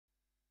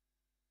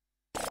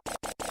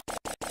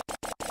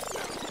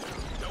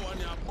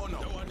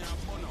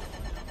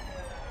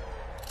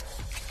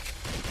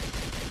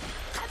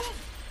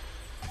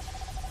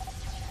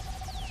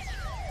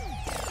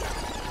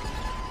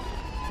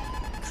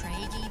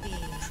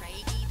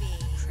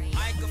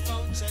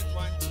check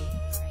 1, 2.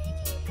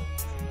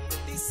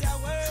 This your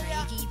word,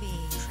 yeah.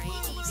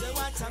 Say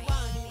what I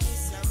want,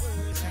 this your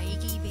word.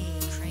 Craigie B.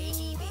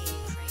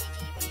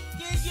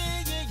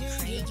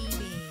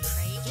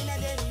 Inna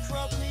them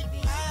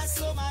hypocrite ass,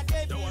 so my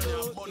devil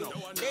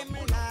load. Them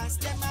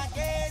last, them a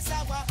gaze,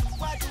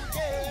 what do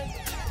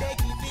they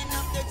giving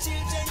up the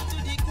children to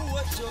the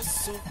goat just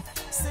so.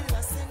 Still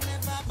I say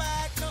never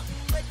bad,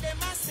 nothing but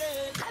them a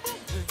say.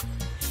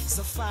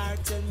 So far,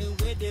 tell me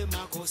where them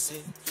a go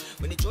say.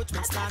 When the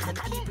judgment start and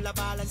the people a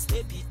ball and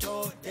step it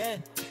out there.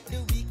 The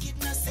wicked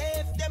not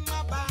safe, them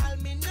a ball,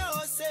 me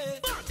no say.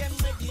 Them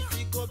ready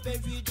to go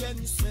bury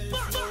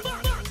themselves.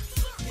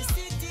 The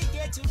city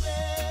get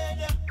red.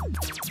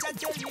 Just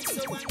tell me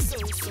so and so,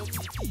 so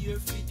prepare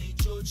for the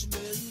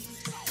judgment.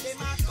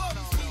 Them a come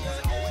for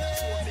your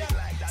head.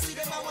 See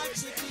them a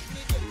watch it with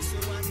me, them so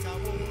what I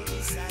want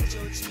is a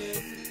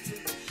judgment.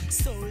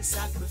 Soul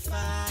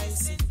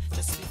sacrificing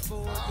just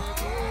before they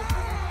go home.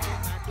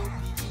 Them a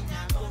dopey in a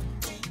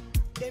bounty.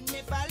 Them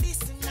never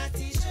listen at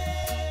the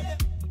shade.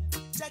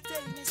 Just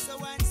tell me so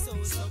and so,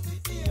 so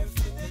prepare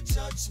for the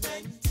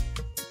judgment.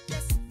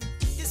 Yes.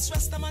 This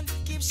Rastaman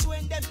keep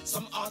showing them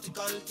some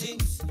article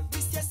things.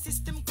 This your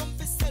system come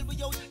for sell we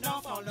out. Now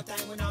for no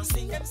time we now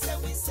sing. Them say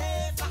we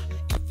safer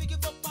if we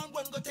give up and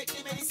one go take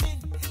the medicine.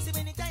 See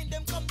many time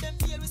them come them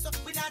feel we so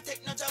we not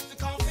take no job for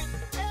coffin.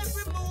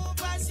 Every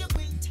move as you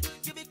quit,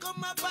 you become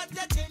a bad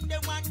legend. They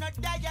want not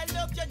die, I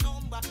love your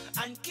number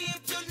and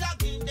keep you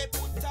logging. They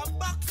put a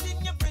box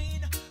in your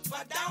brain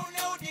for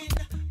downloading,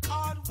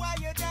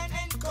 hardwired and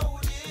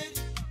encoded.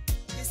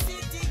 The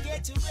city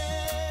get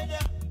red.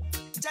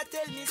 Just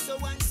tell me so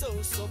and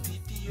so, so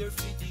prepare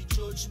for the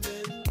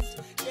judgment.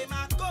 Them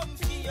a come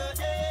for your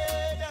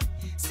head.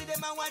 See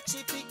them a watch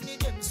it pick me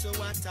them, so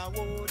what I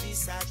want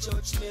is a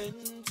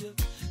judgment.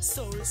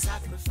 Soul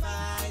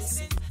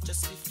sacrificing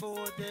just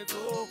before they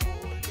go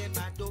home. Them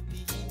a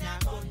dopey in a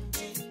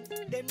gunting.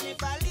 Them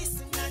never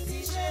listen at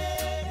the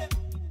shade.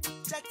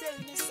 Just tell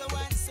me so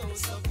and so,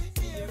 so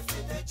prepare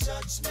for the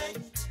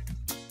judgment.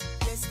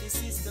 Yes, this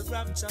is the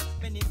rapture,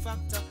 many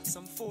factor,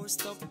 some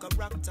forced up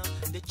character.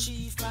 The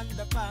chief and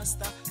the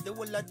pastor, the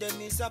whole of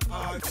them is a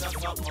part of a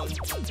cult.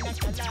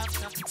 Like a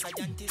laughter,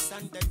 scientists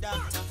and the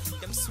doctor,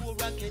 them swore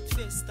I get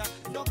fester.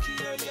 No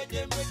care, yeah,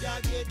 them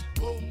rather get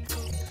home.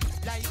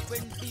 Like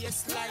when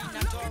baseline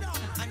a top,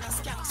 and a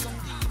skank some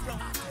deep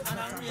round, and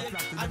a rail,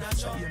 and a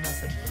jump.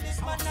 This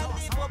man a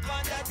live up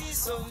under the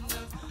sun,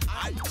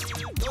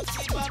 until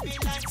dirty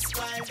Babylon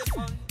spoil the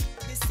fun.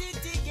 The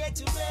city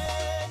get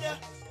red.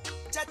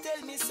 Just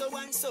tell me so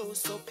and so,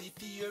 so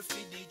prepare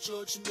for the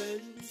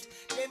judgment.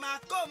 Them a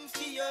come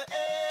for your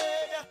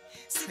head.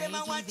 See them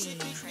a watch it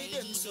with me,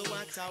 them so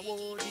what I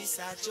want is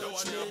a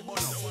judgment.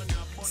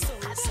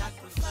 Soul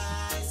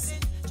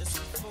sacrificing just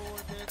before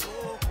they go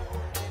home.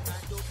 Them a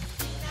dopey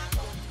in a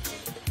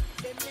country.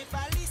 Them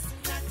never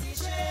listen at the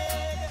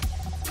shade.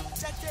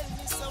 Just tell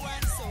me so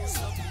and so,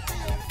 so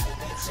prepare for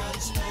the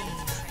judgment.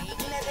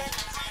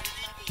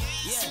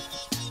 Yeah,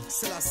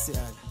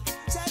 Celestial.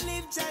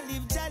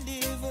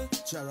 Jaliv,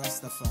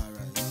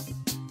 Rastafari,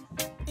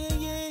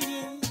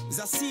 yeah. It's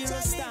a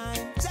serious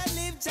time.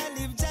 Jaliv,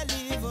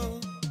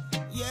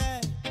 yeah.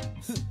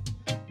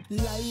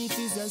 Life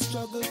is a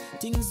struggle,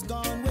 things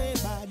gone way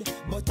bad,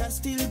 but I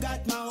still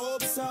got my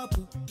hopes up.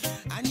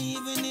 And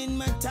even in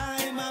my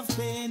time of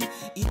pain,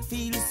 it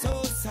feels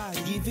so sad.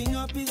 Giving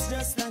up is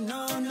just a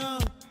no.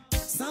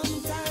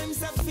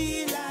 Sometimes I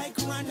feel like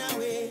run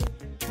away.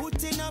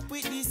 Putting up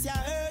with this ya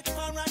hurt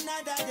for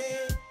another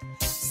day.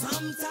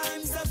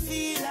 Sometimes I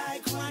feel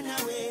like run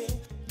away.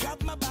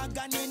 Grab my bag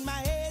and in my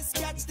haste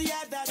catch the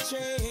other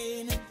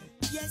train.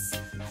 Yes,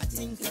 I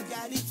think I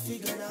got it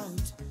figured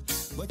out,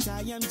 but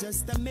I am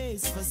just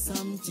amazed for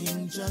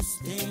something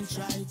just ain't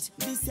right.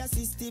 This your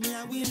system,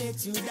 yeah, we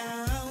let you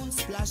down.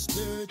 Splash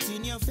dirt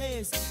in your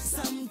face,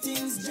 some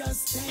things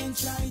just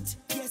ain't right.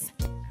 Yes,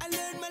 I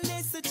learned my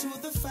lesson through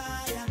the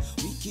fire.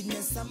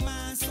 Wickedness a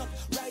mass up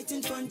right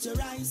in front of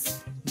your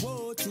eyes.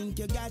 Whoa, think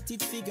you got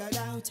it figured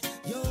out,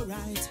 you're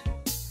right,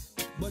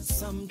 but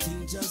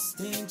something just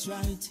ain't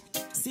right.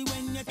 See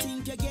when you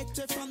think you get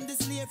it from the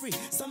slavery,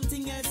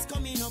 something else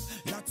coming up.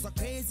 Lots of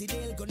crazy,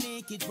 they'll go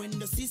naked when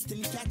the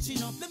system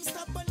catching up. Them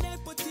stop on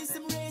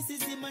nepotism,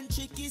 racism and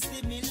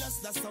trickism. Me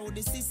lost, that's how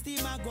the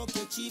system a go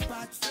get cheap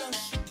at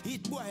flush.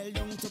 It boiled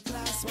down to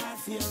class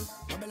warfare.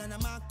 Babylon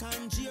and Mark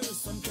and Jeer,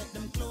 some take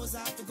them clothes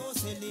out to go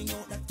selling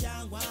out that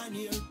can't go on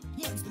here.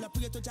 Man still a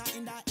pray to Jah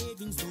in that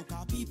haven, so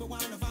cause people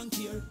wanna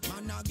vampire.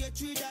 Man now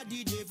get rid of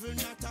the devil,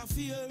 not a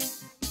fear.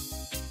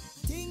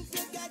 Think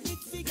you got it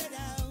figured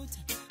out,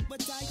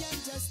 but I am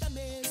just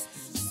amazed.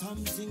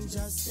 Something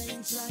just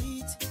ain't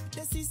right.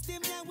 The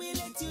system that will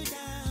let you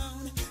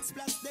down.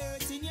 Splash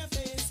dirt in your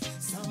face.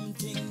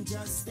 Something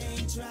just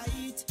ain't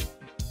right.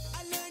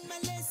 I learned my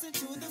lesson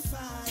through the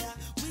fire.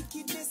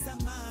 Wickedness a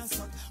mass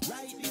up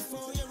right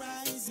before your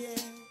eyes,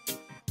 yeah.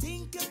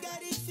 Think you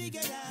got it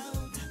figured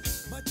out,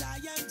 but I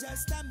am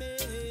just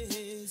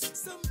amazed.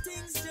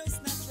 Something's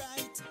just not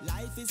right.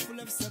 Life is full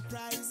of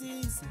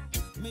surprises.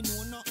 Me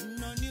know nothing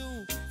no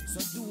new, so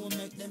don't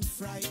make them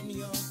frighten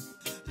you.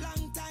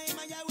 Long time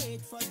I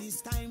wait for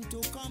this time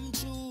to come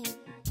true.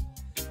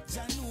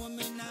 Jah know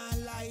me not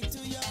lie to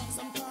you.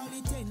 Some call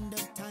it end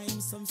of time,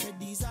 some say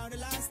these are the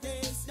last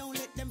days. Don't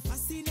let them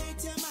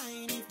fascinate your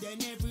mind. If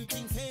then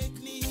everything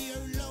fake, me hear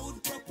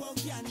loud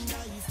propaganda.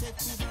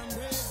 Effective and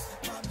brave,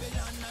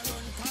 Babylon I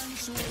run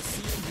conscious.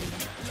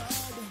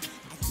 Lord,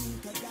 I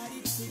think I got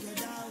it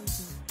figured out,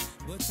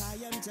 but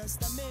I am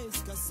just a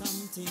mess, cause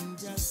something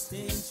just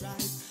ain't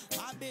right.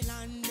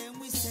 Babylon, then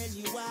we sell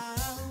you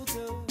out,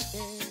 oh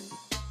yeah.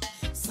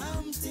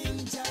 Something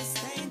just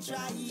ain't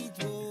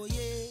right, oh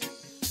yeah.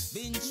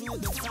 Been through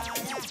the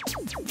fire,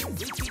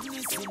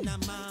 wickedness in a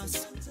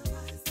mass.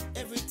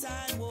 Every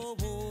time, oh,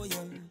 oh,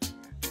 yeah.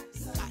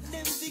 Got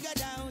them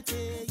figured out,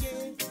 yeah,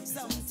 yeah.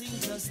 Something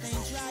just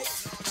ain't right.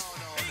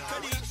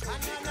 Tell them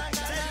somebody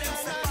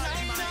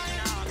might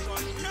not go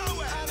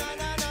nowhere.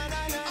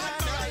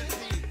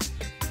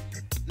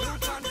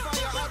 Lutan,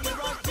 Fyah, and the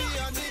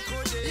Fyah, and the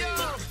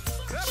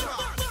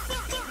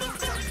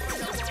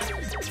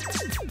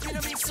Me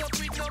no mix up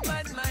with no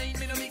bad mind,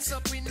 me no mix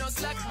up with no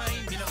slack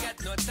mind, me no got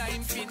no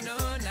time for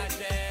none of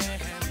them.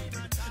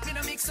 Me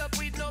no mix up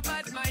with no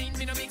bad mind,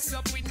 me no mix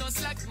up with no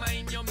slack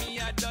mind, yo me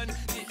a done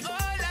the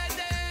all of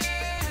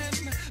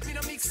them. Me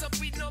no mix up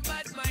with no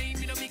bad mind,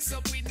 me no mix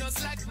up with no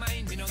slack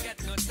mind, me no got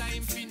no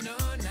time for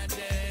none of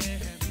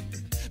them.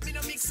 Me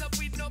no mix up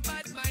with no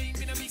bad mind,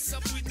 me no mix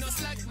up with no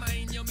slack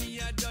mind, yo me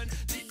a done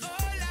the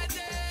all of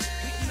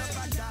them. We no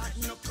bad,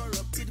 no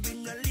corrupted, we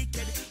no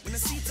wicked. We no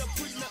sit up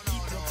with no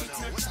hypocrite,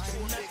 no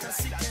time, not a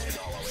sick head.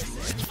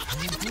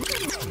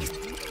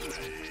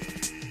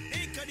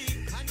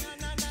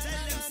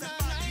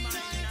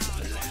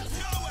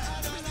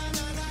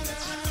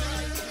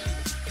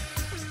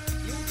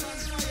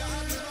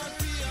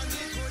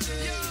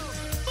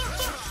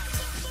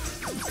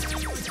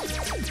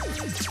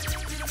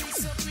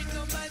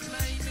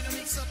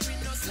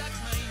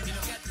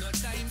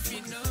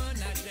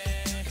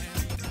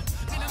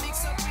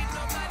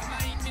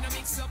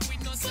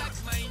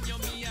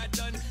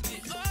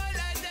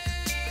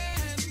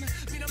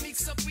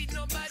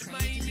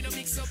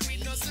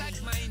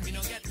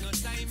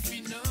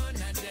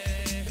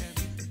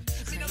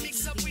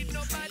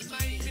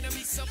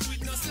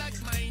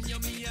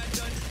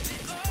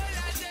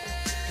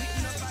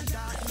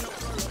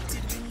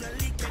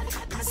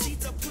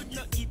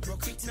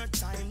 No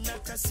time,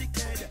 not a sick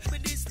head.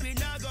 With this we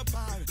not go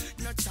par.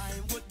 No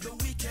time with the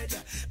wicked.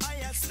 I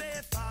have stay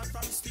far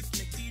from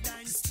stiff-necked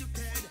and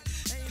stupid.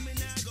 Hey, me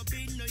not go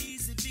be no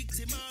easy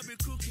victim or be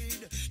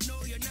crooked. No,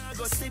 you not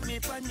go see me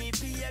funny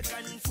pig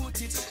and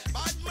foot it.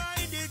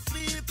 Bad-minded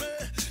people,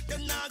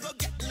 them not go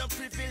get no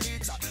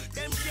privilege.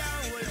 Them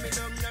can't hold me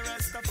down, the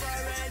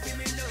Rastafari give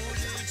me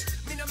knowledge.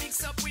 Me no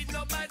mix up with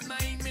no bad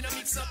mind, me no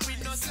mix up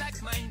with no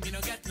slack mind, me no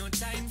got no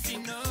time for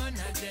none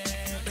of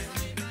them.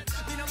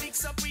 Me no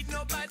mix up with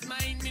no bad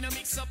mind, me no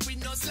mix up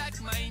with no slack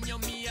mind, yo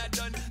me a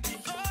done the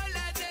all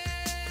of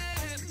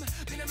them.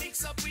 Me no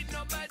mix up with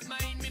no bad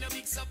mind, me no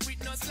mix up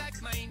with no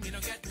slack mind, me no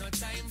got no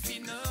time for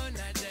none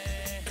of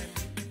them.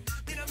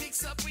 Me no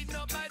mix up with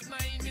no bad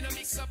mind, me no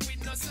mix up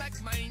with no slack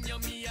mind, yo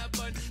me a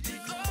bun the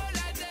all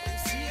of them.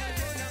 See, I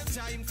don't have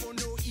time for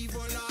no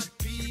evil heart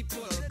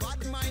people.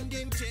 Bad mind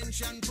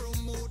intention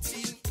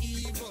promoting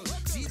evil.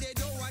 See, they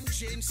don't want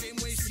change, same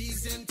way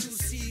season to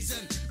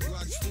season.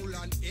 Grudgeful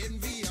and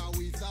envy are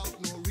without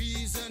no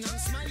reason. I'm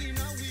smiling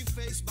on we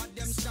face, but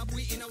them stab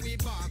we in a way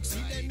back.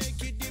 See, they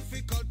make it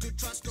difficult to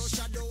trust or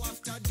shadow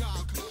after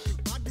dark.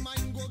 Bad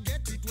mind go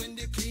get it when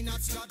they clean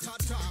out start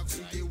attack.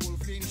 See, the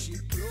wolf in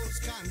sheep clothes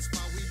can't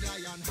spar with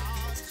lion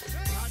heart.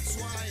 That's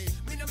why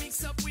me no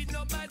mix up with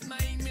no bad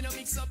mind, me no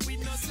mix up with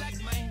no slack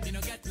mind, me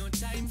no got no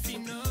time for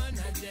none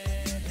of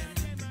them.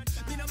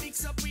 Me no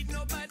mix up with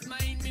no bad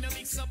mind, me no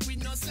mix up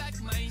with no slack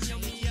mind, yo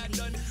me a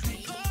done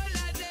the all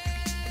of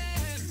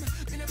them.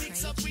 Me no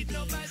mix up with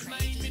no bad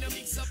mind, me no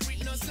mix up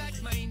with no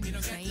slack mind, me no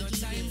got no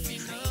time for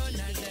none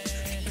of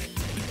them.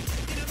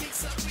 Me no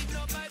mix up with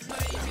no bad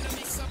mind, me no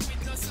mix up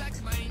with no slack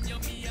mind, yo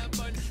me a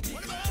bun the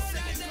all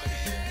of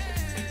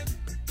them.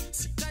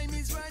 See, time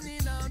is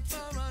running out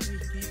for a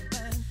wicked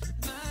man.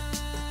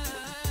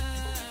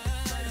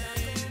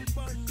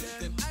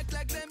 Them act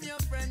like them your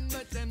friend,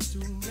 but them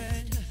too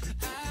red.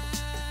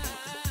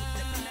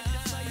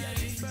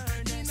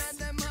 Inna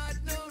them heart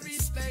no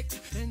respect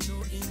and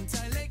no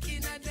intellect.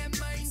 Inna them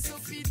mind to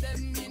feed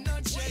them in no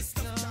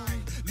chest now.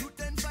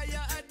 Lutan,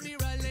 Fyah,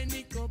 Admiral, and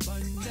it go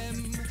burn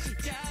them.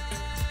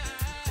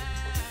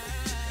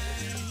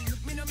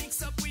 Me no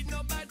mix up with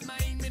no bad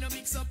mind, me no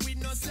mix up with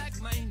no slack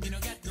mind, me no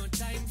got no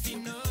time for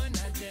none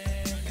of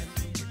them.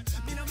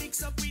 Me no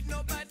mix up with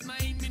no bad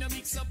mind, me no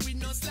mix up with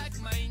no slack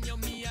mind, yo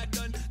me a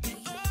done the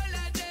all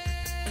of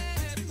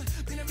them.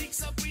 Me no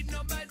mix up with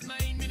no bad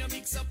mind, me no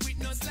mix up with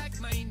no slack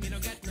mind, me no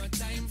got no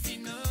time for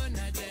none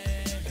of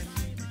them.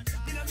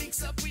 Me no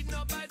mix up with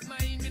no bad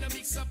mind, me no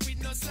mix up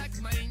with no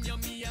slack mind, yo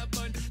me a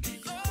bun the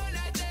all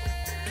of them.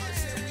 I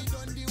say we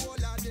done the whole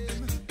of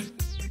them.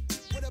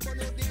 What about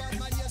the bad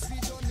man? Yes, we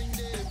done in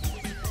them.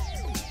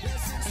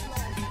 Blessings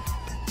flow.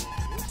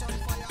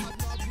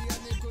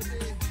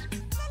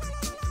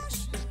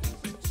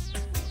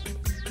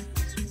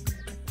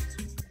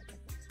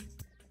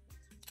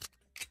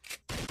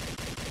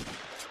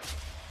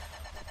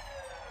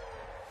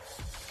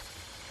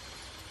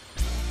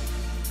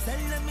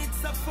 Tell them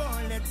it's a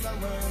four-letter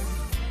word.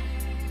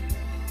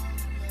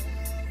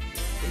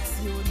 It's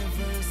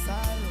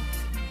universal.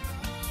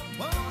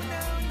 Oh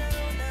no, no,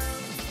 no.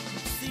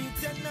 See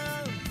it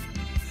now.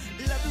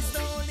 Love is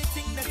the only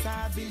thing that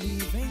I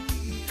believe in,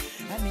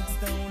 and it's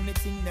the only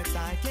thing that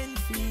I can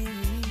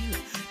feel.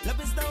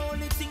 Love is the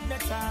only thing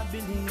that I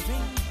believe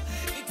in.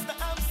 It's the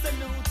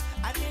absolute,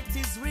 and it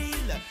is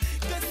real.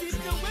 Cause if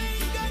the way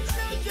you got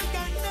love, you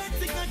got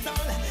nothing at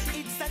all.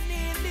 It's a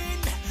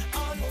kneeling,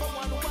 all for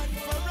one, one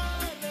for all.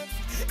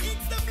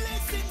 It's the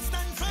blessings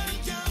that from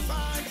your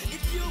heart.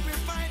 If you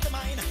refine the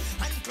mind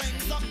and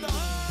cleanse up the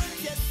heart,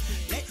 yes.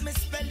 Let me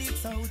spell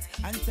it out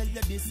and tell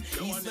you this.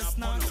 East, west,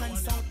 north and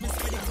south, me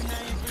spread it in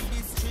every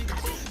district.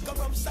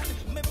 Corruption,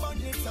 me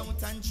burn it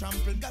out and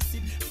trample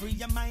gossip. Free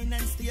your mind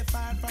and stay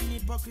far from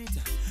hypocrite.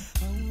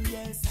 Oh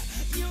yes,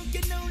 you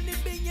can only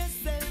be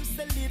yourself,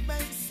 so live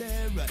and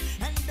serve.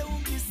 And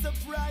don't be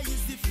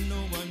surprised if no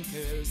one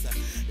cares.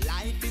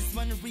 Life is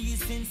one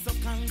reason, so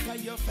conquer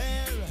your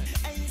fear.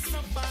 Ain't so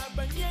far,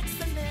 but yet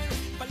so near.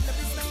 But love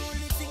is the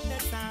only thing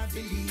that I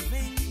believe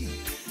in,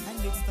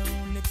 and it's the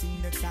only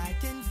thing that I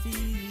can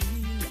feel.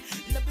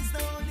 Love is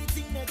the only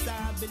thing that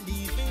I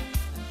believe in.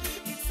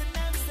 It's an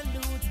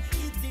absolute,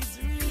 it is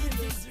real,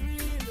 it's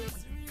real,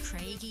 it's real.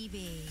 Craigie B.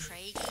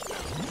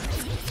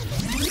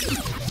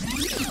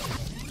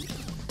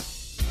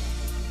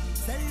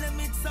 Tell them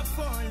it's a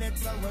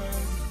four-letter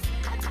word.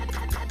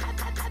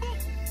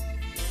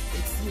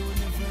 It's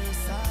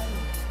universal.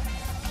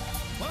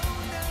 Oh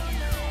no,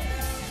 no,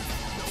 no.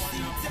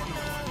 See it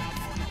now.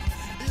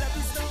 Love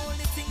is the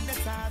only thing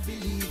that I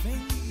believe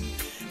in,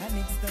 and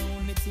it's the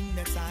only thing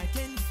that I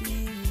can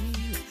feel.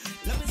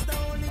 Love is the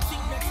only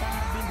thing that I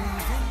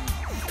believe in.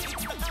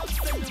 It's the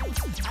absolute,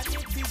 and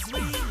it is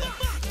real.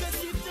 Cause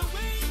if the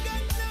way you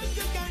got love,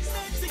 you got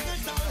nothing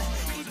at all.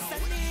 It's a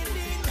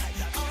kneeling,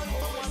 all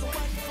for one,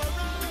 one for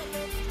all.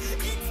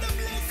 It's the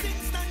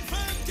blessings that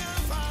from your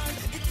heart.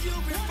 If you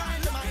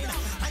refine the mind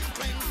and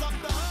cleanse up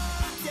the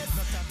heart, yes.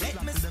 Let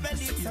me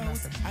spell it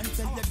out and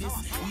tell you this.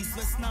 East,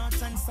 west,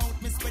 north and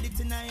south, me spread it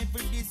in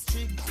every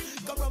district.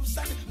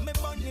 Corruption, me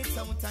burn it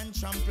out and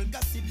trample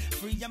gossip.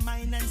 Free your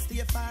mind and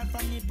stay far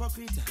from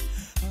hypocrite.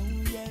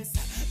 Oh yes,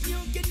 you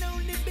can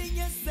only be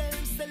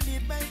yourself, so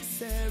live and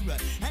serve.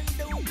 And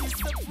don't be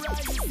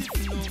surprised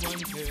if no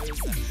one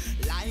cares.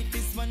 Life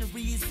is one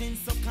reason,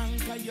 so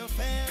conquer your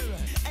fear.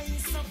 Ain't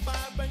so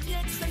far, but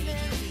yet so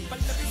near. But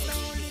love is the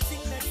only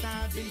thing that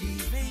I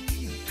believe in,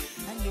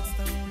 and it's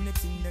the only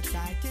thing that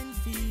I can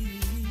feel.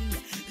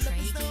 Love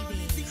is the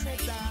only thing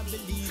that I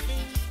believe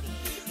in.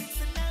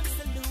 It's an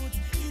absolute,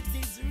 it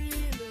is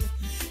real.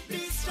 Be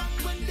strong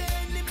when the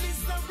enemies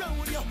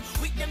surround you.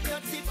 With them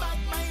dirty back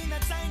mind, I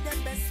try their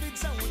best to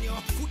drown you.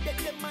 Could let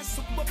them mash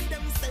up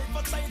themselves,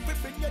 but try to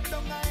bring you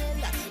down a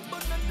hell.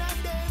 But none of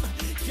them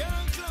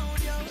can clown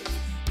you.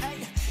 Hey,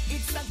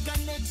 it's a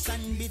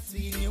connection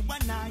between you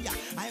and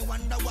I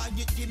wonder why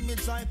you give me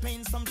joy,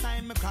 pain,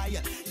 sometimes I cry.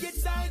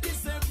 Yet I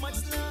deserve much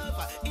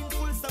love in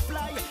full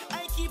supply.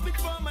 I keep it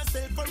for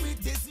myself, for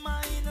it is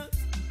mine.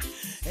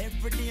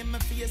 Every day me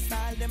face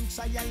all them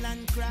trial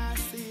and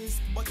crosses,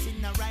 but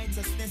in the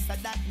righteousness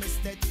of that me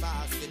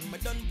steadfast. Me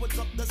done put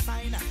up the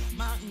sign,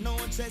 mark no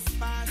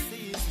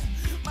trespasses.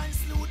 Man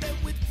slew them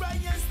with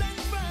prayers and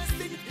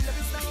fasting. Love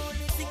is the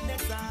only thing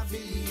that I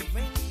believe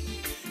in,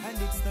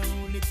 and it's the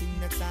only thing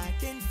that I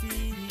can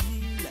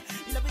feel.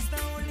 Love is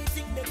the only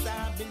thing that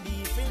I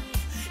believe in.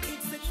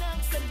 It's an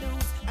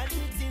absolute, and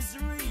it is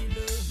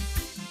real.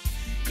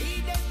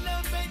 He that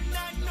love and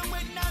not know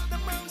it not the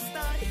most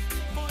high,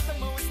 for the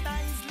most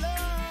high is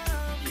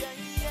love, yeah,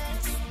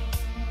 yes.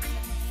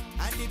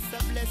 And it's a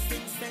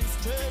blessing sent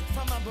straight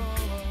from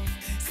above.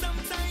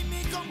 Sometimes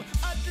it come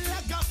hot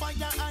like a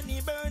fire and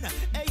it burn.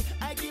 Hey,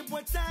 I give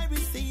what I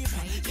receive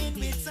in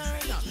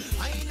return.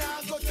 I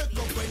now go to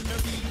go when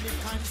I'm really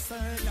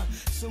concerned.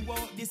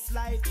 Throughout this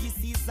life, this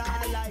is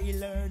all I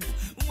learn.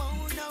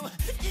 Whoa, no,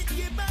 it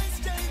gives me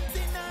strength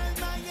in all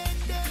my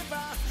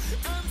endeavor.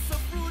 I'm so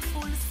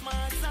fruitful,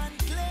 smart and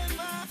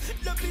clever.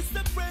 Love is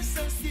the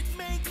precious, it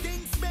makes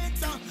things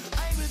better.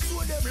 I will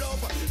show them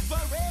love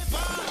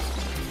forever.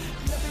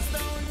 Love is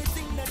the only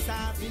thing that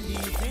I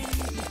believe in,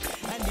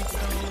 and it's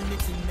the only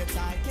thing that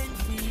I can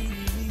feel.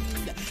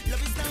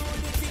 Love is the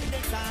only thing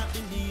that I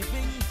believe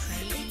in.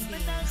 It's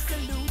an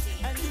absolute,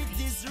 and it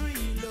is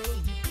real.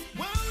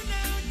 Whoa,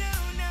 no, no,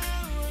 no.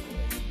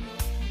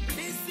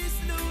 This is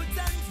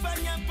Lutan,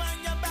 Fyah on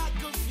your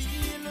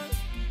battlefield.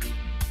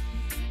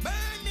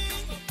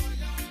 Burning,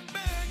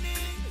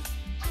 burning.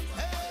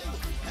 Hey,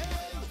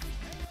 hey.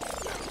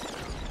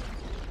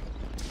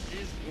 It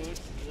is good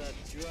that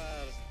you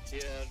are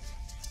here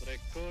to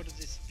record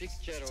this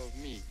picture of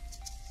me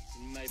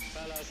in my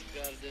palace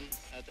garden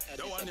at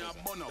Addis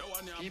Ababa.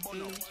 People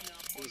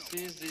who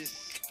see this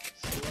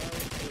throughout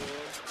the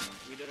world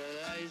will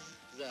realize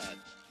that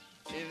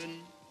even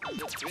in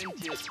the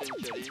 20th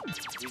century,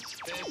 with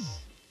faith,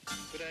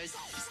 courage,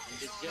 and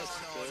the just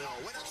cause,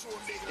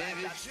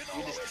 David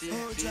will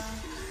still beat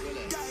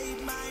Goliath.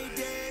 Guide my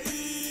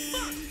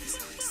days,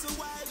 so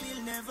I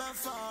will never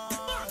fall.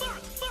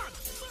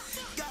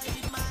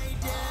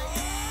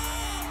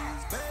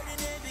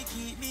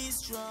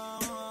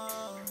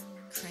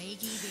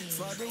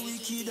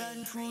 wicked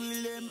and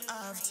cruel them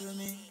after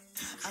me.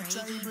 I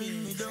try to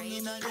bring me down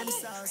in a them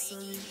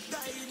sorcery.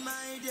 Guide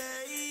my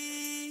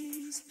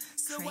days,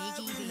 so I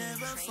will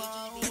never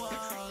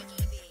forward.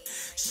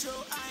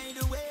 Show I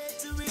the way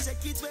to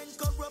reject it when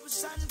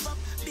corruption pop.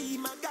 Be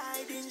my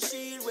guiding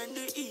shield when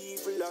the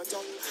evil are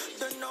top.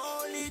 The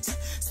knowledge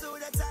so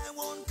that I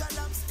won't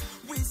collapse.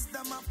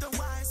 Wisdom of the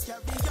wise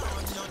carry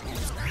on.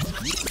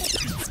 It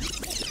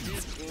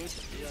is good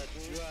that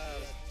you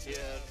are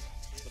here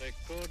to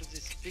record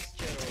this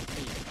picture of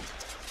me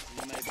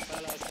in my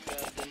palace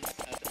garden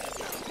at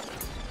Addis.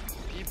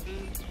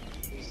 People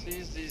who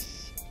see this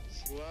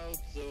throughout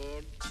the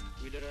world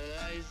will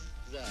realize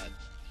that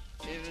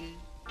even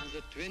in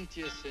the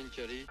 20th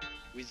century,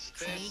 with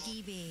faith,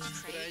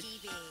 pride,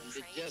 and a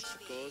just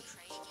cause,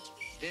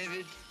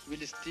 David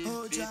will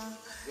still beat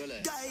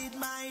Goliath. Guide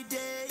my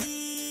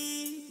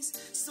days,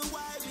 so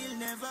I will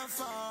never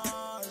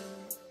fall.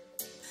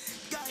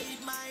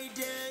 Guide my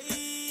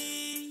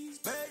days,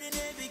 burden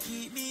heavy,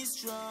 keep me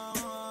strong.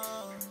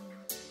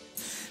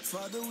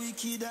 For the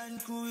wicked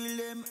and cruel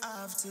them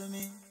after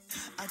me,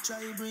 I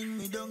try bring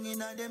me down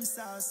in a them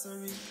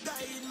sorcery.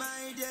 Guide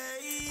my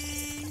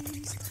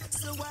days,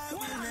 so I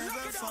will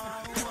never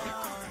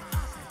forward.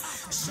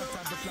 Show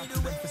I the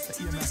way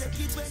to reject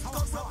it when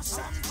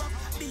corruption pop.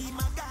 Be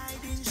my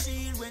guiding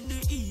shield when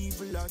the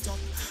evil are top.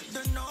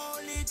 The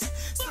knowledge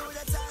so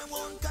that I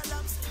won't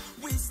collapse.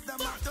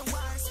 Wisdom of the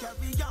wise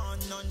carry on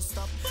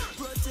non-stop.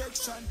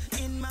 Protection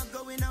in my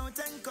going out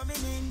and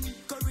coming in.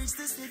 Courage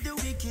to see the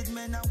wicked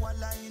men a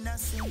walla in a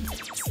sin.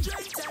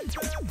 Strength and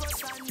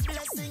purpose and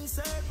blessing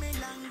serve me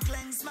long.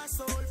 Cleanse my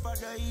soul for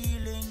the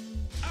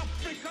healing.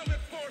 Africa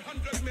with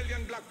 400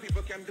 million black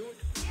people can do it.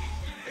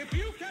 If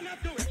you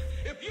cannot do it,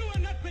 if you are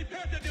not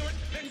prepared to do it,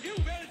 then you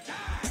will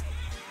die.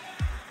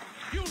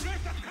 You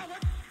raise a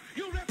coward,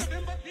 you raise a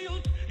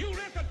imbecile, you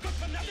raise a good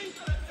for nothing.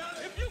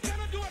 If you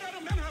cannot do what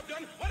other men have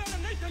done, what other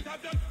nations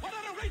have done, what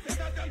other races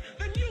have done,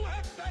 then you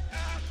have better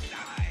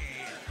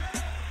die.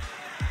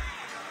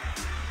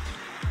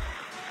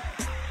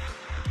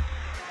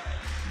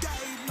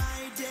 Guide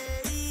my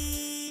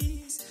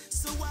days,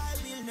 so I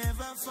will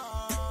never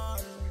fall.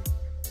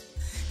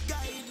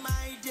 Guide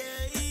my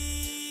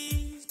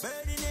days,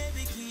 burden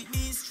heavy, keep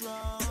me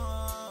strong.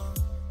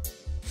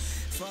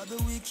 For the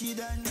wicked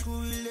and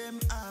cruel them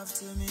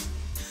after me,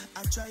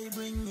 I try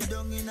bring me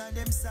down in a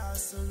them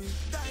sorcery.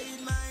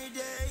 Guide my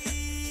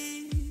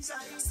days,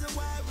 so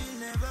I will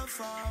never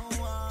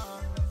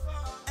forward.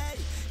 Hey,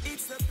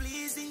 it's a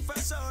pleasing for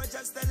sure,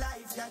 just the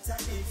life that I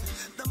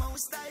live. The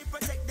most I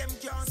protect them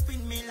can't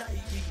spin me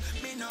like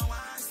it. Me no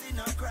want see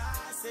no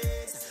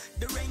crosses.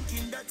 The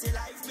ranking dirty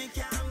life me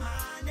can't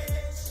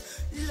manage.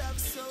 Love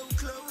so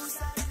close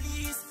at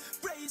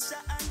least. Praise ya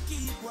and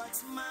keep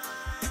what's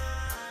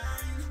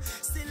mine.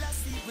 Still I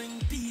see bring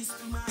peace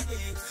to my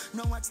head.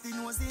 No watch the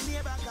nose in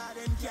neighbor, cause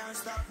them can't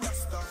stop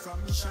rust off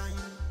from me shine.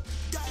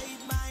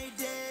 Guide my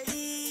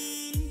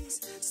days,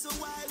 so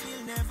I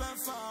will never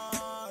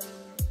fall.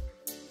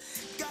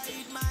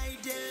 Guide my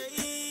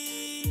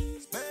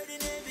days,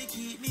 burden heavy,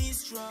 keep me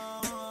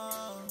strong.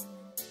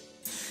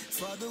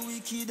 For the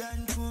wicked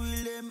and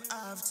cruel them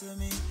after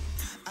me,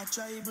 I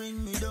try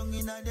bring me down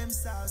in a them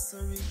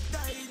sorcery.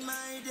 Guide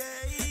my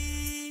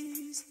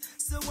days,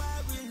 so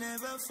I will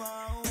never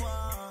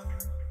forward.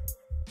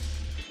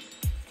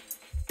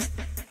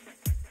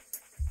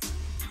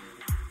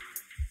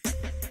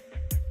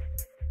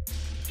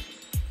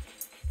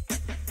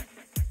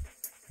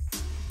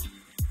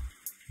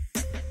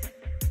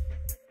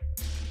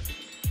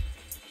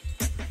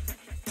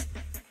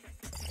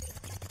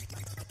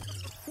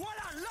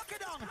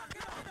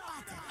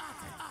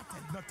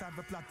 No time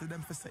for plot to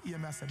them for say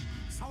EMS and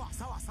sour.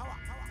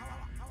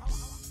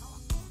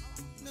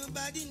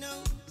 Nobody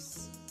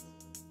knows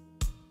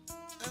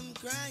I'm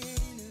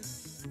crying.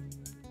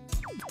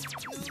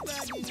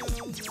 Nobody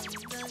knows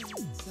I'm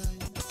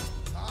dying.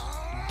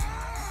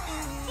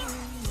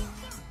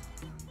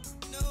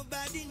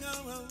 Nobody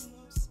knows.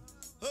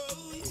 Oh,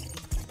 yeah.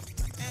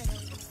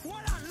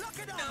 Look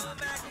it up.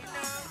 Nobody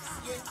knows.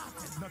 Yeah.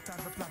 No time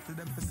for plot to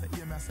them for say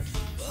EMS and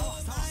Oh,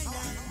 my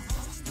God.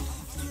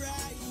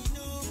 Cry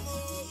no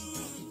more.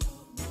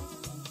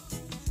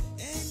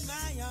 And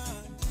my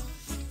heart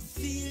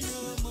feel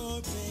no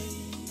more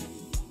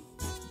pain.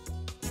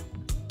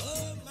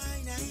 Oh, my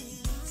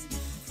nights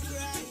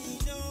cry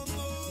no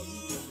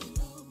more.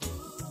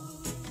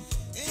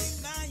 And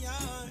my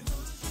heart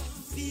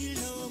feel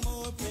no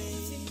more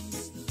pain.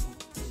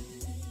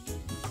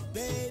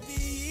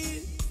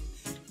 Baby,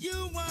 you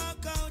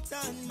walk out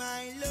on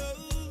my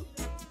love.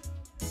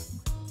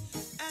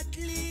 At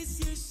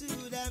least you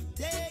should have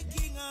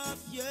taken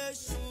off your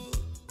shoe.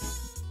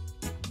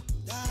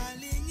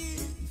 Darling,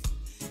 if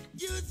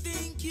you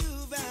think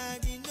you've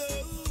had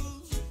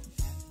enough,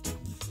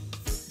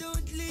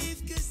 don't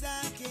leave, cause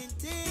I can't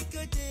take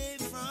a day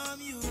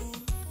from you.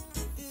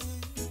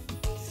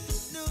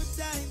 No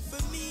time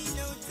for me,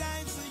 no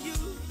time for you.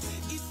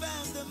 If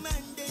I'm the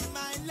man, then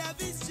my love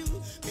is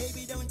true.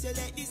 Baby, don't you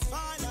let this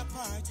fall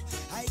apart.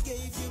 I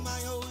gave you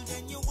my all,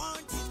 then you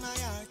wanted my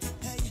heart.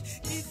 Hey,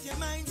 If your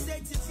mind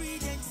set you free,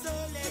 then so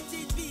let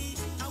it be.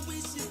 I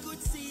wish you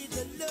could see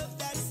the love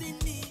that's in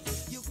me.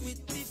 You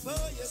quit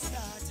before you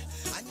start,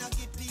 and I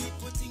give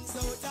people things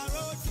out the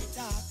road to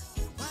talk.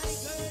 My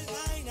girl,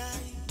 mine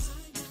eyes,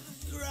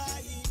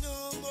 cry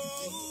no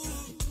more.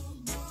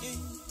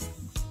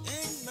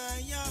 In my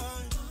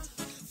heart,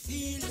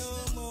 feel no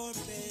more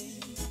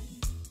pain.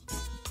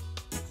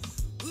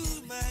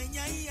 Ooh, my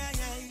eyes,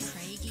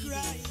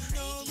 cry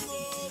no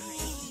more.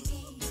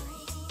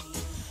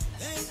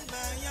 In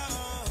my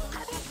heart,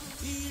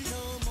 feel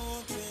no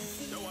more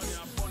pain.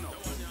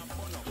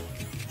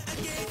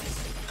 Again,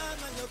 I'm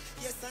a look,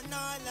 yes, and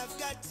all I've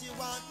got, you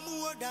want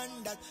more than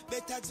that.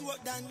 Better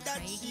joke than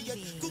that. She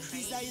get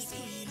cookies, ice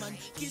cream, and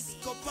kiss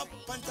cup up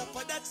on top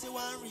of that. She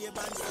want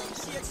Ray-Ban, some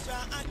she extra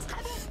hot.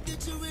 The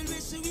jewelry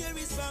she wear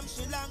is from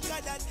Sri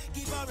Lanka. That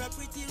give her a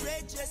pretty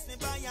red dress, me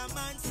buy a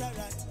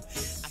Montserrat.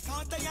 I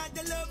thought I had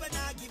the love and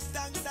I give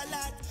thanks a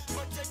lot,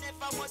 but you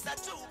never was a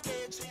true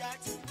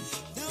patriot.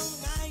 Now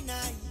my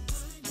eyes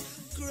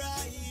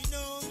cry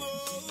no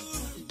more.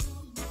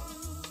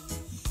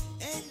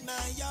 In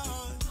my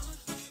heart,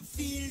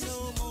 feel no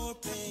more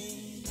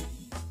pain.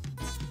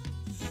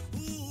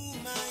 Ooh,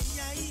 my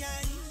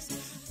eyes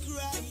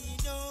cry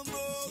no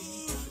more.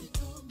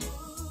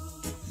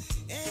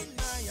 In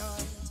my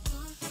heart,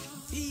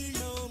 feel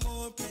no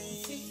more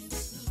pain.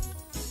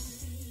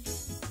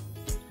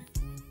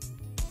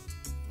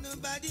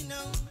 Nobody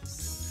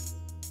knows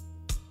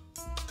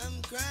I'm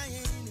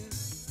crying.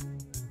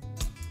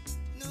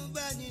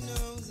 Nobody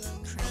knows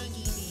I'm crying.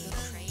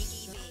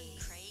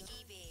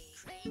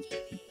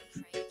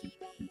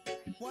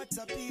 What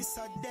a piece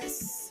of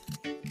this.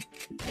 Yeah,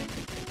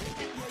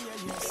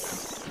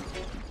 yes.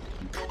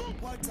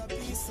 What a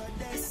piece of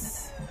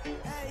this.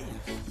 Hey,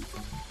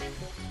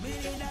 we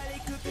need a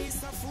little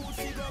piece of food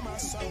for go my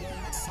shower.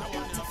 I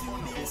want a few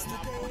days to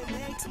pay,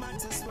 makes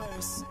matters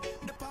worse.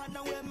 The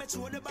partner where me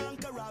throw the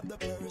bank or rob the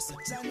purse.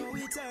 I know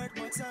it hurt,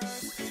 but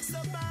hurt.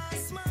 So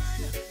boss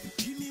man,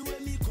 give me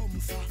where me come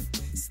from.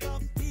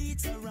 Stop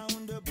beat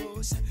around the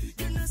bush.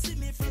 You know see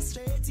me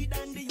frustrated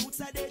and the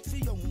youths are dead for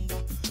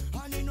younger.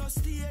 And you know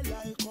stay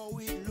like how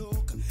we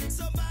look.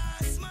 So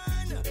boss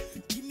man,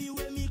 give me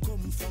where me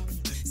come from.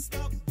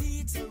 Stop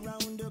beat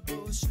around the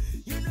bush.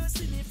 You know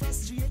see me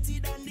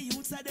frustrated and the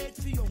youths are dead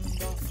for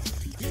younger.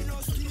 You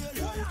know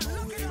stay like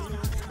how we look.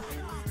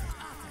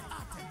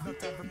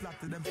 Not every plot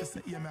to them to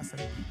say EMS.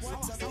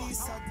 What a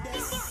piece of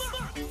this.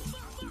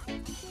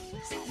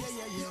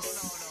 Yeah, yes.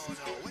 No.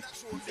 When I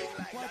show thing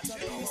like What that, a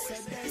piece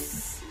of this.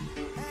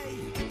 Hey.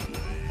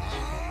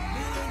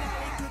 Need a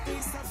little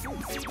piece of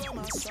food to go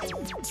my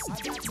shower. I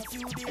got a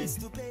few days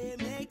to pay,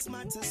 makes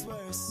matters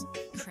worse.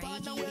 The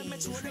partner where me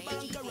throw the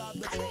bank or rob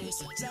the purse.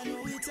 I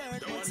know it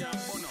hurt, but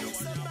hurt.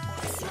 So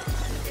boss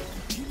man,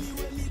 give me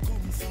where me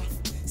come from.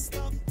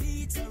 Stop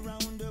beat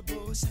around the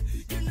bush.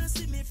 You know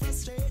see me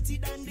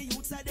frustrated and the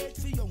youths are dead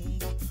for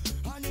younger.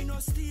 And you know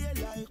stay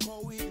like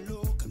how we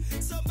look.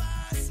 So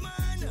boss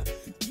man,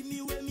 give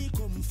me where me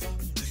come from.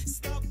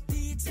 Stop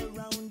beat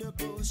around the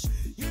bush.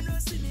 You know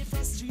see me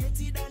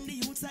frustrated and the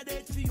youths are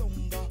dead for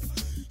younger.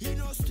 You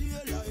know stay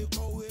like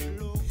how we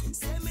look.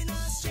 Say me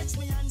not stretch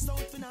me hands out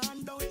for no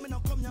hand out. Me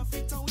not come here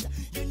fit out.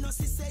 You know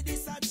see say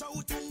this a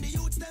drought and the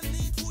youths them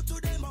need food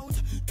to them out.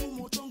 Too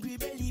much hungry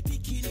belly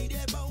picking it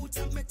about.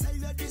 And me tell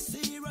you this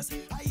serious.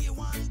 I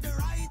want the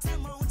right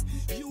amount.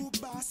 You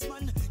boss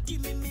man,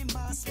 give me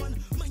boss man.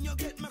 Man you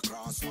get me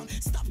cross one.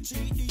 Stop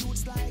treat the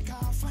youths like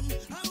half man.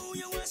 How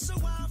you want so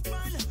half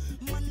man?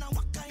 Man now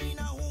what kind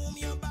of home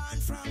you born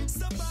from?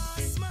 So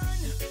boss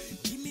man,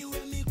 give me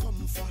where me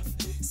come from.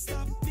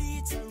 Stop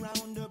beat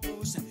around the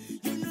bush.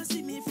 You know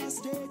see me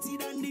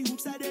frustrated and the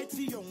youths are dead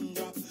for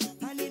younger.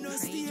 And you know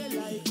stay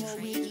like how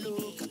we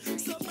look.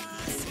 So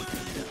boss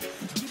man,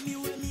 give me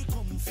where me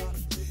come from.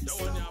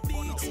 Stop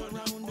beat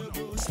around the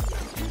bush.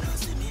 You know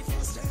see me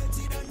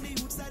frustrated and the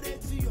youths are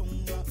dead for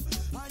younger.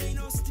 And you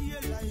know stay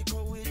like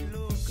how we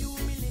look.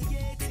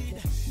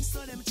 Humiliated, so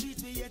them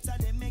treat me yet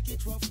and they make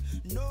it rough.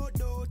 No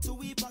door to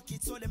we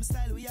pocket, so them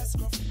style we a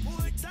scruff.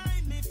 More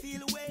time me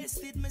feel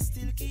wasted, me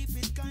still keep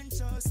it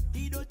conscious.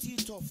 The dirty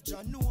tough,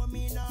 Jah know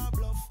me nah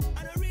bluff.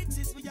 And the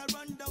riches we a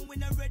run down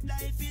with a red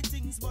life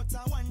things, but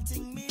I one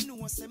thing me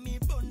know, say me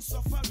bun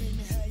suffering.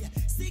 Hey,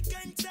 sick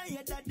and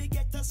tired that they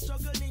get us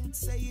struggling.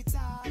 Say it's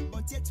hard,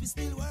 but yet we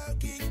still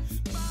working.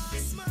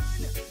 Boss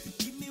man,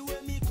 give me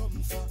where me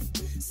come from.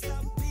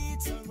 Stop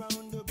beat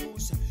around the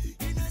bush.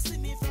 You know see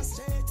me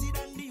frustrated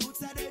and the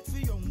youths are dead for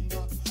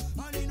younger.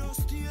 And you know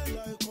still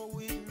like how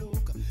we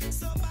look.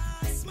 So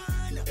boss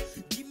man,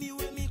 give me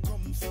where me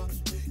come from.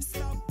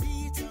 Stop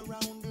beat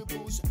around the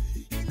bush.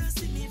 You know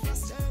see me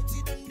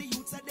frustrated and the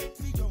youths are dead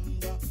for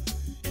younger.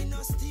 You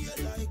know still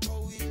like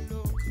how we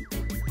look.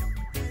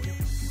 Hey.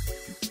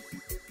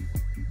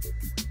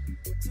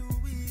 2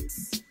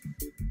 weeks,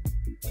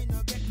 we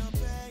no get no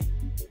pay,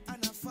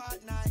 and a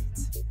fortnight.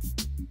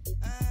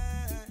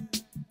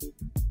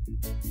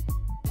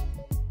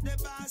 The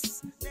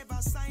boss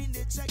never signed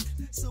the check.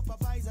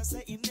 Supervisor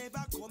say he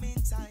never come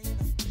in time.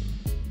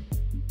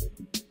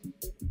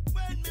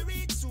 When me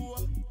reach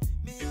home,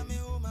 me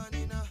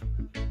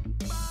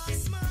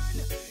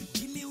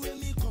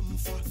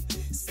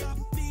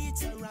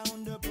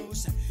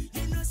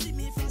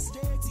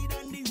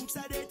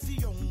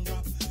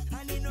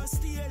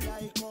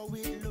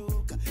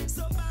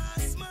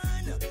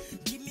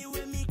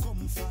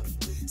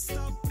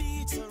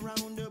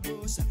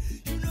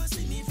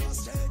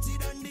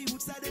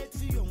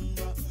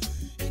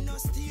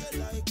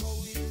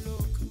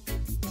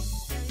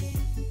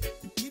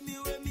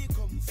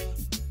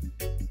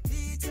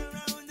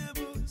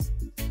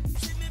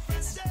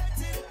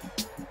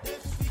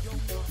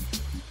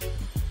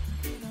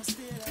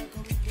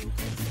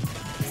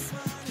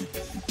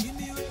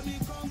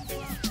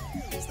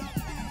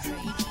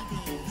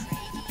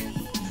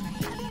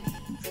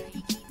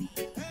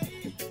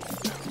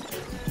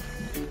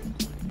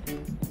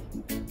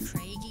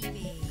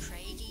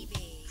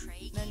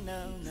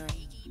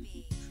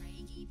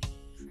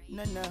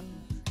No.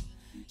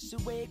 She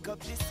wake up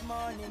this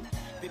morning,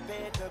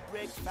 prepare her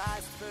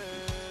breakfast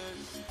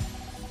first.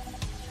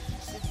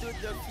 She do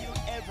the few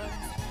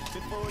errands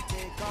before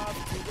take off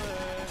to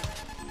work.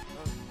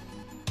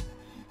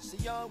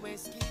 She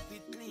always keep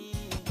it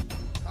clean.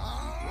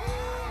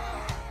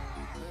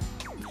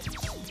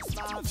 She's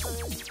my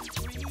first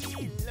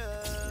real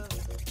love.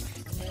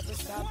 Never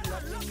stop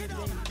loving you,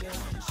 baby.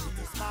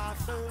 She's my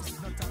first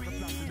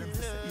real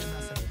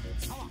love.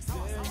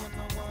 Girl, you're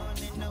my one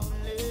and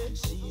only.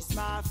 She's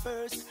my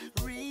first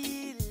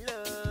real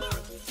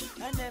love.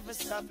 I never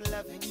stop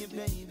loving you,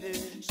 baby.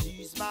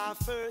 She's my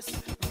first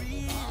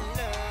real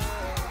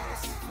love.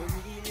 For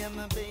real, you're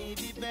my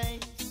baby,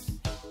 babe.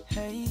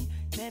 Hey,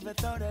 never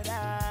thought that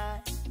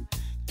I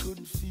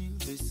could feel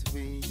this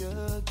way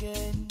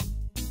again.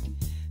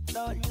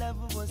 Thought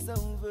love was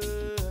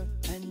over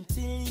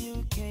until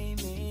you came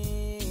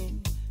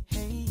in.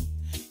 Hey,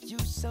 you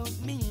showed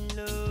me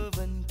love,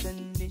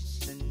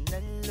 unconditional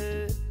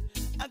love.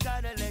 I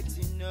gotta let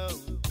you know,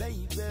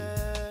 baby,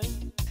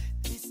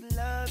 this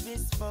love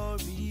is for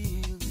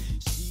real.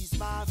 She's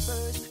my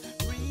first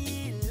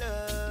real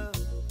love.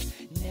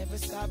 Never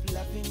stop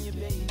loving you,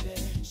 baby.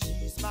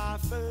 She's my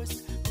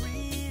first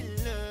real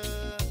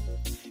love.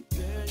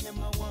 Girl, you're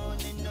my one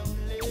and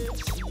only.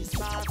 She's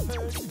my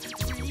first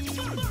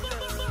real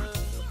love.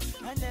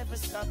 I never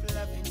stop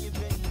loving you,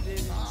 baby.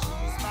 She's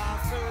my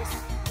first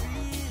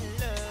real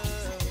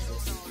love.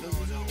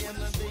 You're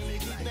my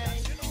baby,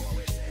 baby.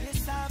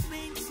 Yes, I've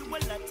been to a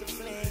lot of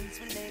friends,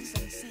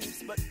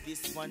 relationships, but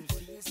this one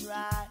feels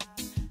right.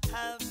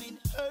 I've been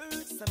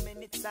hurt so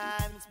many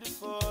times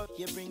before.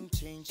 You bring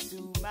change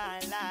to my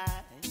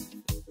life.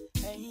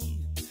 Hey,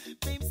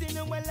 babes, you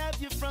know I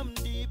love you from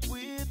deep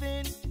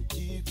within,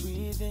 deep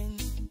within.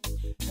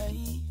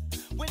 Hey,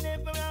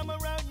 whenever I'm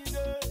around you,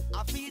 girl,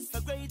 I feel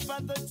so great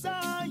for the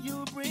joy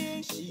you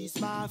bring. She's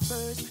my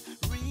first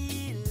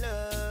real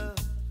love.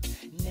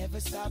 Never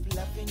stop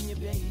loving you,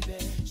 baby.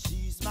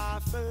 She's my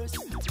first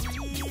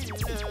real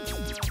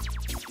love.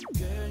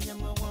 Girl, you're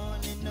my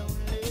one and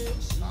only.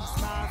 She's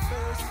my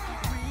first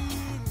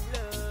real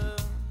love.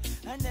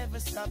 I never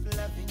stop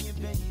loving you,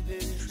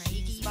 baby.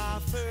 She's my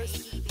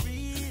first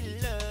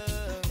real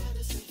love.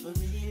 For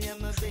real, you're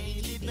my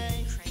baby,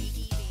 babe.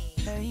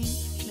 Hey,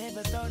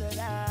 never thought that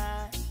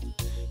I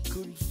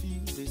could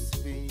feel this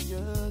way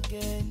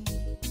again.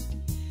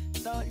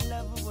 Thought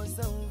love was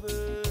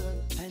over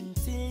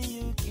until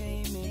you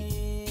came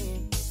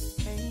in.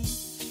 Hey,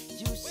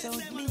 you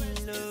showed me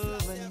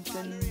love,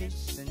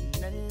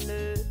 unconditional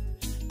love.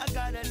 I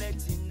gotta let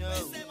you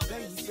know,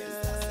 baby,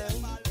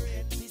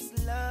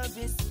 this love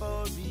is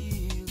for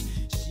real.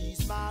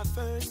 She's my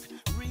first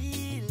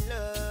real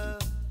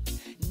love.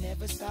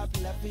 Never stop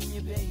loving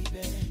you,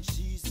 baby.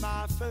 She's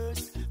my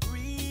first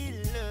real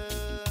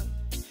love.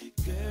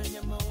 Girl,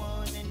 you're my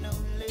one and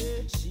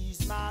only.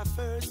 She's my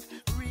first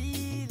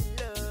real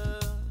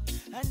love.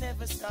 I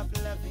never stop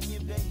loving you,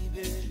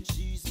 baby.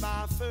 She's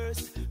my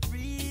first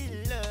real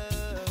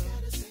love.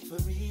 For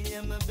real,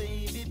 you're my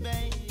baby,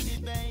 baby,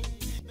 baby.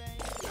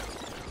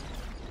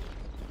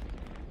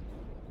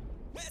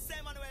 Where's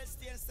Emmanuel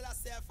still I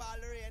say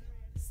fall rain?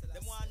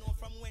 Them want to know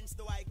from whence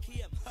do I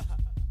came.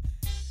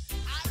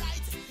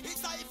 Alright,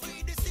 it's I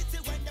free the city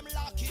when them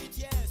lock it,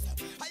 yes.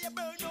 I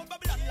burn up a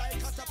blood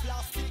like a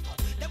plastic.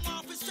 Them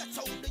want to stretch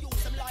out the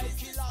use them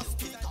like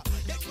elastic.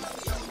 They grab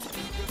me out to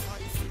be the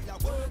price with the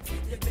work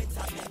with the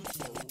better than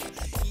flow.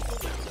 Even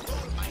when the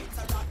gold mines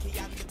are rocky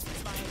and the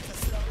twist mines are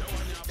slow.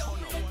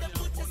 Don't let them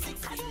put you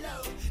 60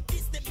 low.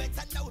 This them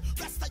better now.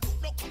 Rasta you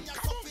no come your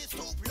cup is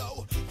too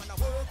blow. When I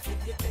work with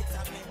the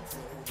better men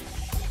flow.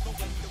 Even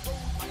when the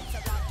gold mines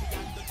are rocky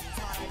and the twist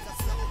mines are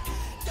slow.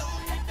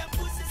 Don't let them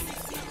put you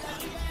 60 low,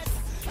 yes.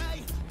 Hey,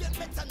 them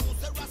better know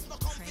the Rasta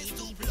come is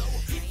too blow.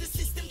 If the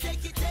system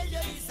take it, tell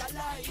you it's a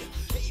lie.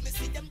 Hey, me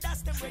see them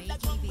dust them red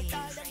like one with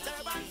all them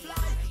turban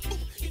fly. Boom,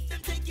 if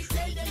them take it,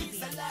 tell you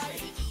it's a lie.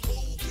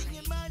 Oh, King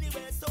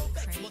Emmanuel so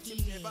vexed, but him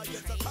never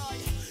get a cry.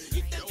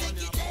 If them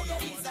take it, tell you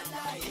it's a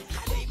lie.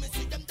 Hey, me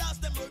see them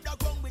dust them red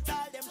like one with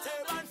all them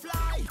turban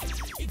fly.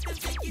 If them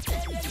take it,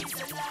 tell you it's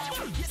a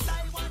lie. Yes, I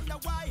wonder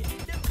why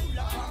them full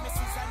of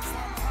promises and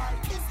some high.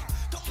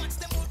 Don't watch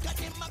them out, cause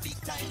them a big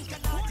time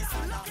canadies.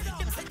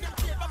 Them say them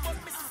clever, but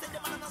me say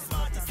them are not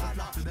smart as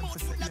Allah.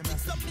 Most full of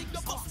tricks, some big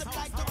no bust them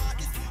like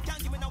tomatoes.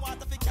 Can't give me no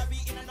water for carry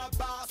in a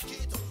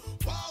basket.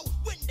 Wow,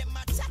 when them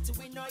a chat,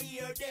 we no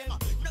hear them.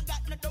 No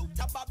got no doubt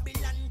about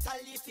Babylon,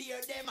 tally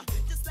fear them.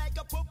 Just like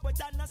a puppet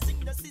and a sing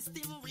the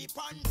system, rip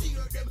and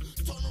tear them.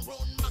 Turn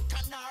around,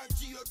 macanar,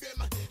 tear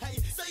them. Hey,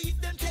 so if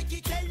them take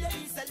it, tell you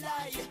it's a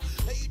lie.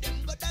 Hey, them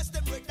go dust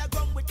them with the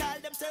ground with all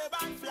them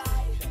turban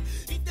fly.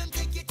 If them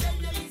take it, tell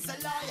you it's a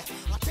lie.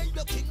 I tell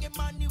you King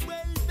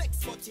Emmanuel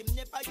vex, but him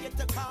never get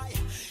a cry.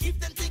 If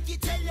them take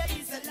it, tell you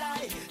it's a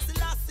lie.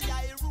 Selassie,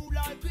 I rule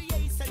our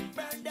creation,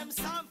 burn them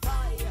some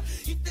fire.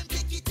 If them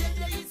take it,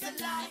 tell you it's a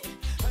lie.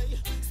 Hey,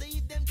 so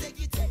if them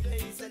take it, tell you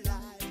it's a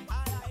lie.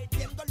 Alright,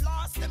 them go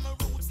lost them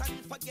roots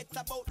and forget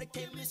about the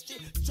chemistry.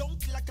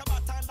 Junk like a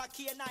bat on the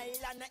Cane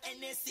Island, the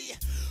NSC.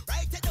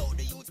 Right now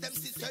the youth them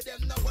sister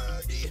them the world.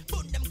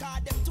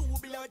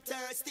 you're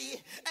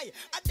thirsty. Hey,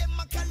 and them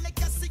a collect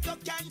a sick you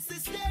can't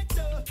stay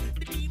to.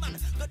 The demon,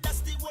 no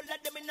that's the whole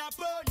of them in a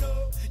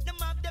porno. Them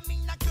have them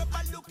in a club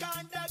and look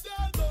on the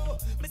go-go.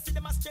 Me see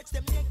them a stretch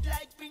them neck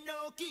like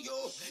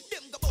Pinocchio.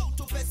 Them go out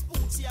to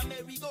Vespucci and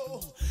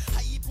merry-go.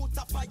 I put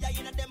a fire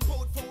in a them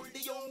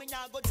portfolio. Me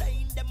nah go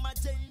join them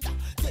agenda.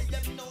 Tell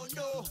them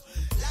no.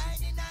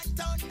 Lightning and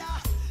thunder.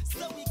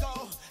 So we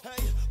go.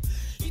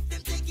 Hey, if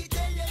them take it,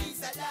 tell you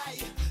it's a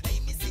lie. Hey,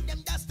 me see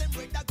them dust them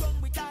red a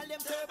gun with all them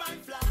turban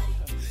fly.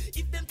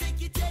 If them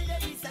take it, tell you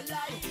it's a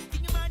lie.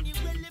 King Emmanuel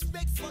will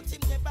vex, but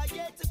him never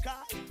get to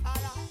cry.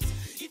 Alright.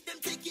 If them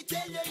take it,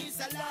 tell you it's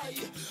a lie.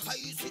 I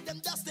see them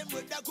dust them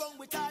red a gun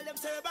with all them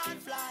turban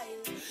fly.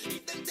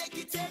 If them take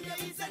it, tell you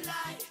it's a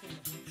lie.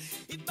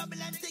 If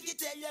Babylon take it,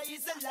 tell you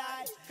it's a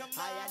lie. Come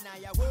on.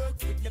 I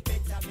work with the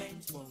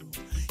betterment, whoa.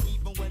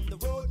 Even when the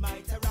road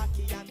might a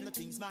rocky and the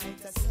things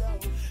might a slow.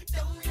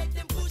 Don't let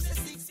them push the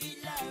 6 feet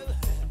low.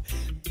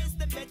 Guess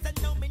them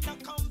better know me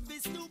not come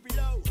fist too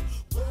blow.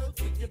 Work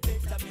with the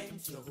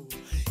betterment, yo.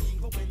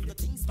 Even when the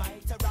things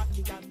might a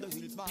rocky and the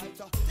hills might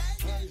a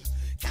hey.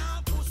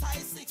 Can't push high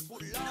 6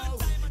 foot low.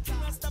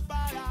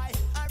 Rastafari,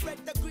 I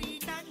read the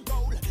green and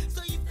gold.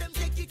 So if them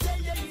take it, tell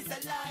you it's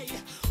a lie.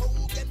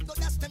 Oh, them go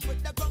dash them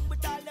with the gun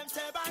with all them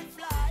turban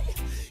fly.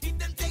 If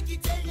them take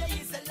it, tell you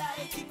it's a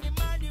lie. King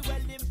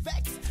Emmanuel in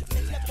vex.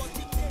 Tell them about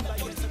him never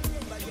yes.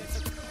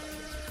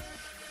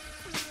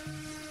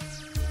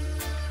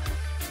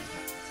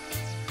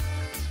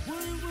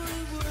 Boy,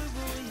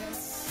 yes.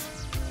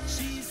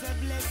 She's a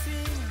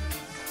blessing.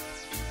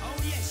 Oh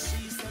yes,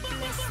 she's a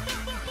blessing.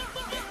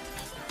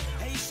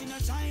 Hey, she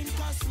not trying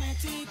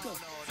cosmetic.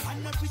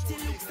 And no pretty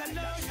looks alone,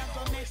 not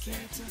gonna make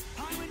it.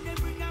 And when they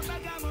bring a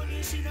bag of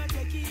money, she not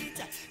take it.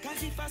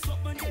 Cause if I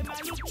swap on them,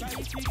 I look try to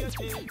get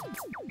it.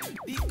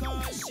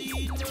 Because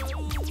she knows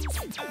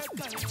her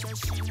culture,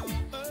 she knows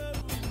her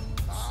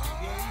roots.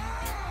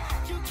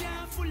 Yeah. You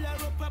can't fool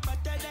her up a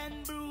better than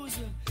bruise.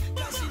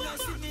 Cause she not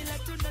similar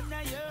to none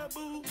of your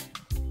boo.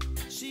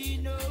 She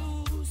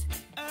knows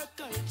her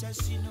culture,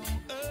 she knows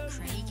her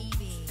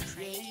roots.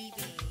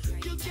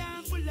 You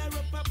can't fool her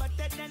up a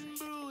better than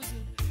bruise.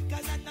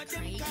 Cause I know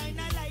them kind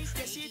of life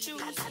that she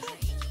choose.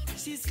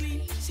 She's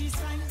clean, she's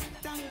fine,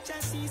 thank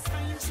she's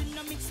fine. She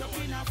no mix up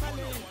in a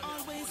valley,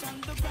 always on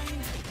the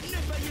grind.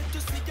 Never yet to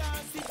see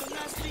her sit on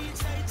a street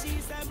side.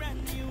 She's a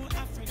brand new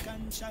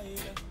African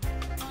child.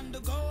 On the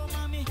go,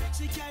 mommy,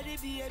 she carry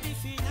baby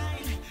for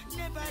 9.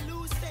 Never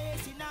lose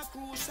faith in a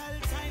crucial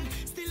time.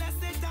 Still a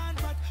set on,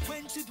 but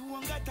when she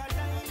don't got a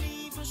dime,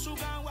 even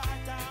sugar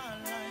water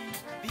online.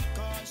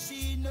 Because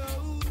she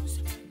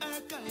knows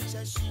her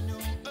culture, she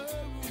knows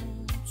her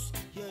roots.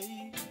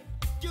 Yeah.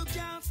 You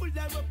can't fool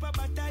her up a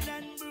better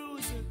than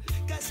bruise.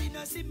 Cause she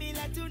no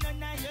similar to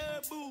none of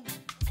your boo.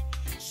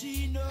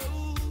 She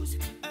knows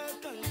her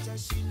culture,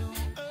 she knows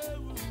her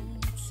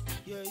roots.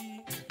 Yeah.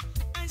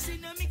 And she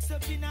no mix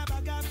up in a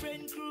bag of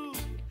friend crew.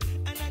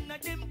 And I know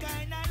them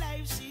kind of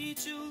life she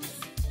choose.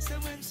 So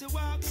when she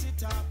walks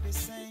it up the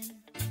same.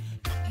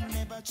 Nothing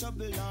never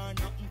trouble or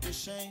nothing to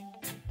shame.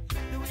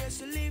 The way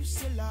she lives,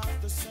 she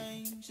laugh the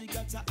same. She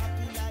got a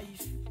happy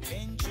life,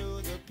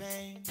 enjoy the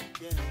pain,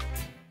 yeah.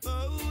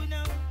 Oh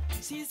no,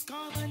 she's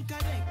calm and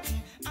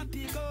collected.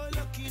 Happy go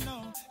lucky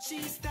now,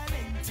 she's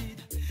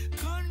talented.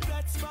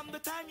 Congrats from the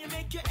time you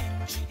make your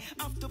entry.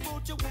 After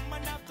vote your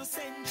woman of the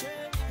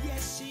century.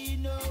 Yes, she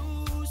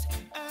knows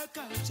her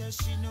culture,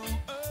 she knows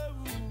her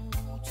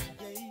roots,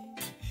 yeah.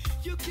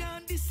 You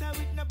can't decide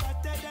with no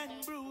better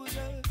than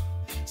bruiser.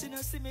 She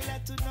no similar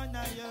to none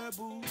of your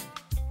boo.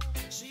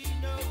 She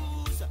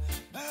knows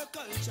her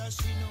culture,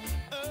 she knows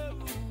her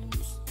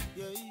rules,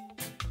 yeah.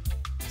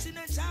 She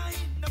no join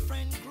no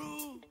friend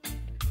group,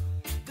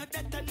 cause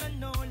that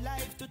no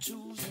life to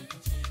choose.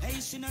 Hey,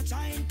 she no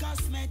join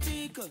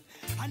cosmetic,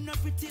 and no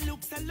pretty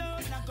looks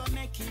alone not gonna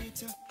make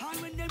it.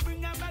 And when they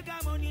bring a bag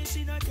of money,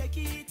 she no take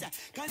it.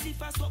 Cause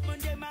if I swap on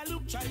them, I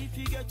look try if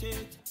you get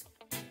it.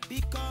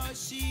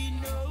 Because she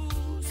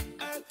knows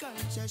her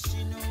culture,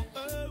 she knows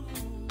her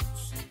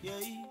roots,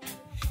 yeah.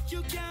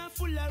 You can't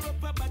fool her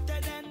up a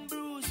better than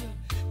bruise.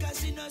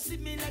 Cause she no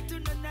similar to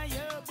none of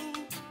your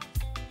boo.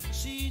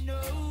 She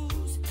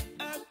knows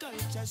her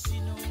culture, she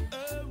knows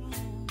her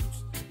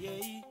roots,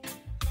 yeah.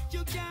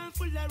 You can't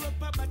fool her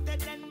up a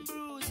better than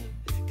bruise.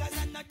 Cause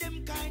I know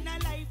them kind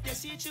of life that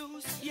she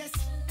choose, yes.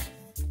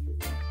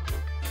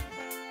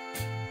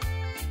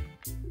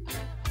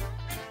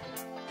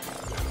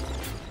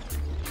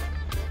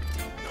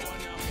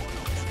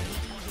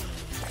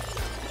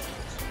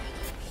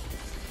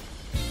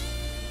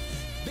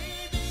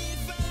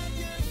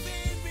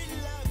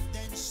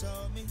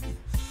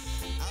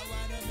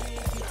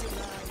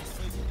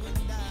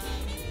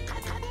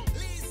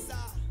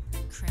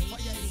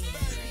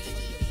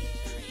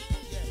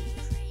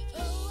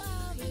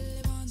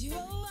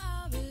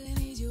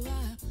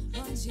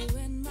 You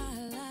in my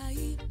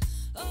life.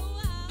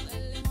 Oh, I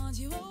really want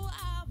you. Oh,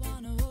 I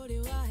wanna hold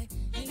you. I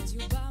need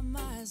you by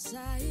my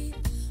side.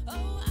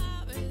 Oh,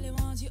 I really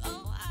want you.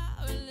 Oh,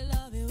 I really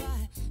love you.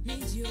 I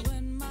need you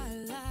in my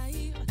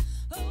life.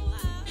 Oh,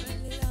 I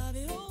really love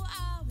you.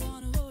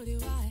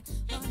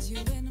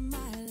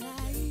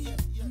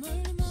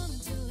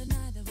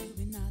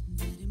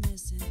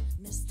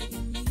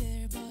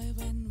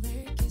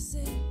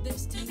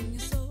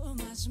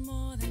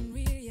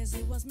 Yes,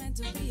 it was meant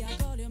to be. I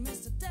call you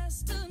Mr.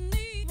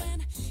 Destiny.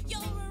 When you're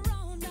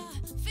around, I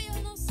feel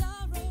no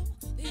sorrow.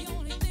 The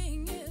only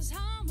thing is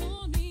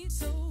harmony.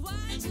 So why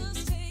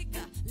just take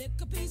a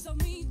little piece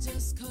of me?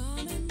 Just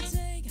come and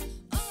take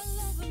all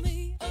of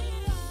me. Oh,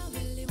 I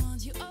really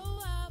want you. Oh,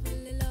 I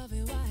really love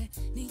you. I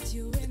need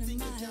you in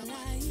my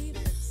life.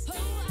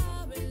 Oh,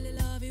 I really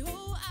love you.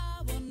 Oh,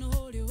 I wanna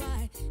hold you.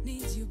 I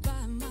need you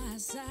by my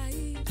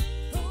side.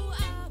 Oh,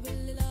 I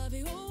really love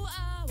you. Oh,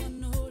 I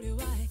wanna hold you.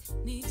 I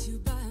need you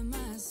by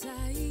my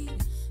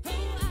side.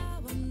 Oh, I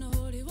wanna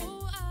hold you.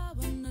 Oh, I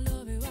wanna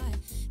love you. I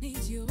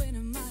need you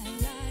in my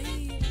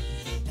life.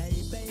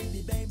 Hey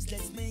baby, babes,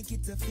 let's make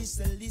it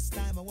official. This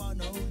time I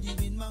wanna hold you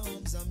in my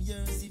arms. I'm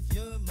yours if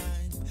you're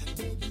mine.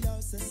 Baby,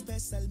 you're so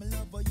special. My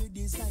love how you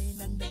design,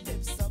 and the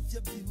depths of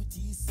your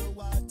beauty is so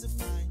hard to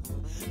find.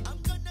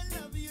 I'm gonna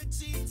love you,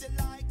 treat you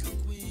like a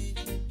queen.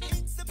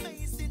 It's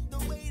amazing the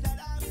way that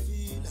I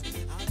feel.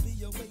 I'll be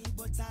your way,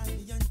 but I'll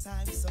be on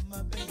time. So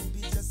my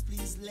baby, just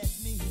please let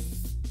me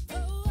in.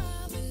 Oh,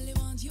 I really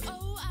want you.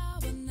 Oh, I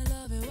wanna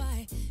love you.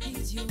 I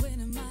need you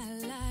in my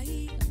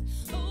life.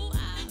 Oh,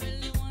 I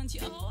really want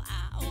you. Oh,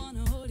 I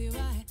wanna hold you.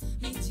 I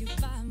need you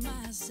by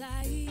my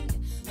side.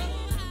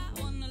 Oh,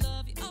 I wanna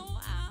love you. Oh,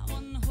 I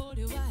wanna hold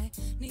you. I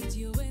need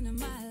you in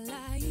my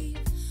life.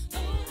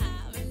 Oh,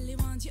 I really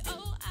want you.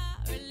 Oh,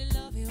 I really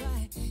love you.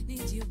 I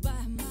need you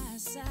by my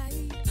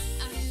side.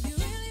 And if you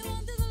really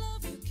want this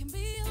love, you can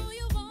be who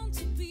you want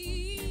to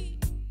be.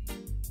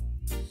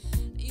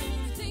 The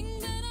only thing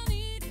that I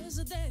need is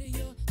that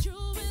you're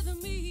true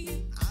with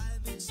me. I'll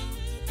be true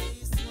to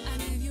this one.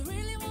 And if you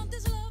really want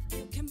this love,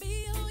 you can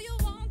be who you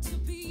want to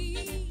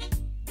be.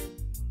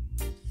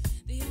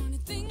 The only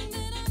thing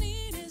that I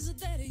need is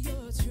that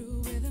you're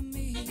true with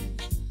me.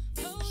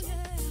 Oh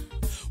yeah.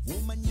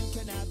 Woman, you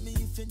can have me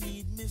if you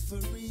need me for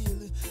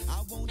real.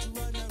 I won't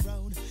run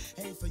around.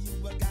 Hey, for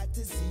you I got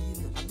to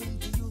zeal. I bring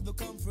to you the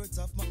comfort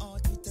of my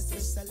heart with a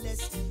special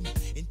esteem.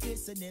 In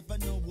case you never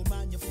know,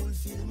 woman, you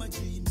fulfill my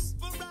dreams.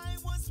 For I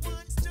was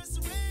once just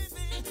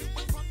raving,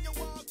 but from your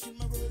walk in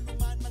my world,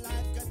 woman, my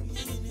life got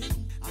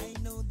meaning. I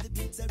know the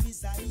bitter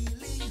is a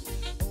healing.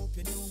 Hope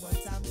you know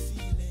what I'm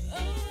feeling.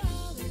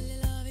 Oh, I really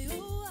love you.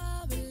 Oh,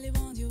 I really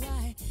want you.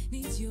 I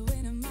need you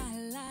in my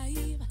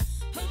life.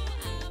 Oh,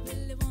 I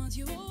really want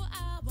you. Oh,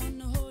 I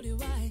wanna hold you.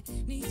 I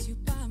need you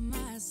by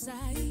my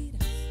side.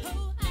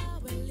 Oh, I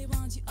really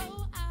want you.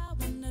 Oh, I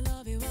wanna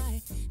love you.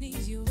 I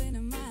need you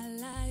in my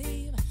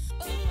life.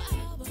 Oh,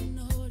 I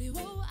wanna hold you.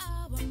 Oh,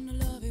 I wanna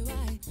love you.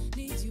 I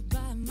need you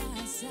by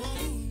my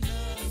side.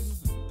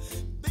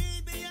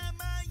 Baby, am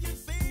I your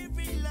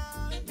favorite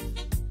love?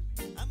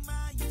 Am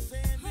I your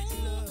favorite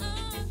love?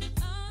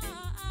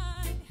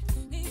 I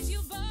need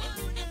you by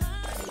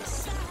my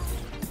side.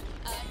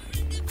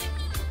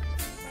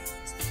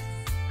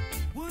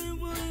 Boy,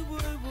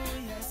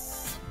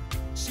 yes.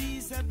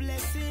 She's a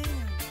blessing.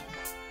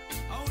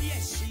 Oh,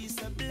 yes, she's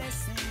a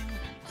blessing.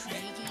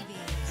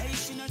 Hey,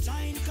 she not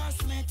trying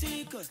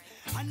cosmetic.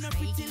 And her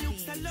pretty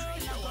looks alone,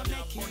 I go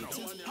make it.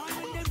 And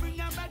when they bring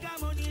a bag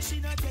of money, she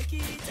not take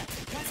it.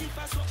 Cause if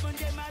I swap on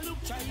them, I look,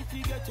 try to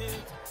get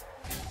it.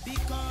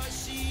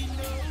 Because she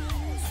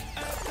knows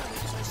her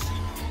culture, she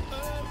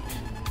knows her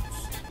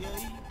roots.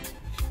 Yeah.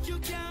 You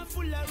can't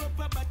fool her up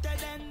a better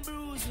than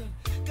bruise.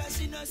 Cause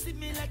she not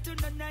similar to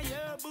none of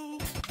your boo.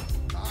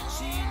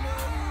 She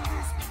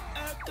knows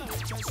her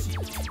culture, she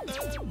knows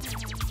her roots.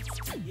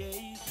 Yeah.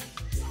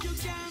 You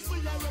can't fool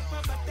her up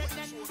a better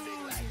than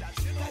bruise.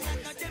 Cause I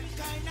know them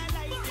kind of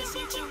life that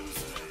she choose.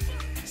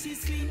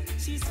 She's clean,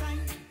 she's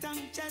fine, thank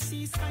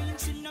she's fine.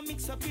 She no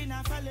mix up in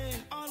a valley,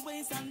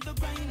 always on the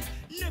grind.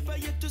 Never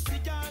yet to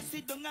see her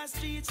sit on a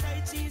street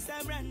side. She's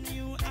a brand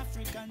new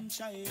African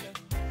child.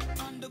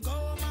 On the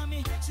go,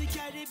 mommy, she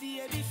carry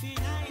baby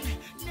finine.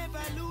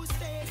 Never lose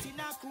faith in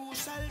a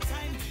crucial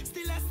time.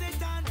 Still a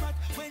set on, but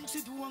when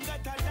she do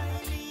got a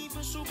line,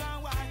 even sugar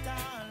and water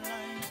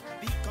online.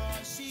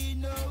 Because she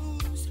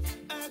knows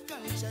her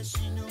culture,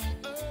 she knows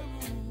her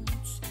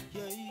roots.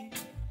 Yeah.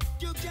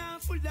 You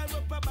can't fool her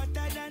up a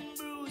better than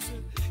bruise.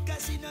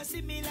 Cause she no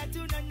similar to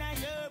none of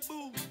your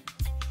boo.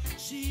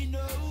 She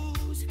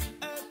knows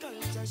her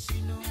culture, she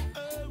knows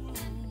her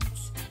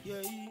roots.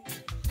 Yeah.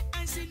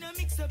 And she no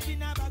mix up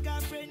in a bag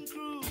of friend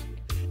crew.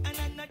 And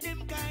I know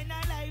them kind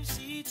of life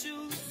she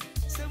choose.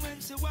 So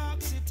when she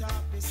walks, it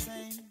talk the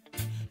same.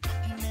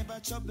 Nothing never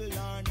trouble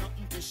her,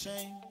 nothing to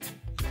shame.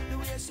 The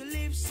way she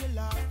lives, she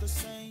laugh the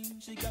same.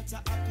 She got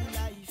a happy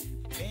life,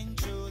 been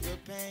through the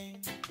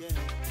pain. Yeah.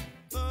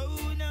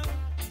 Oh no,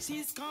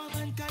 she's calm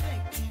and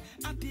collected.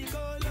 Happy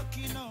go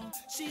lucky now,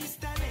 she's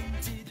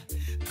talented.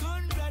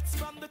 Congrats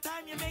from the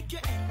time you make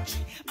your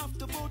entry.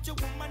 After both your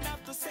woman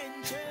after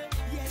century.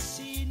 Yes,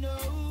 she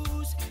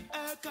knows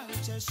her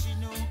culture, she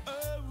knows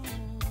her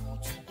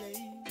roots.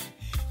 Yeah.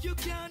 You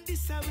can't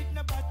decide with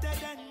no better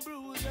than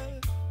bruiser.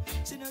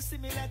 She no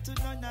similar to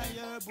none of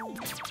your boo.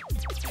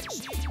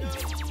 She knows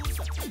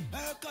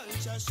her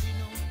culture, she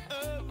knows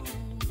her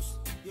roots.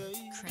 Yeah.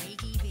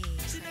 Craigie B.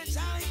 She no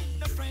time,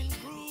 no friend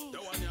crew.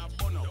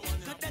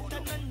 Cause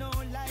that I no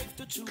life. life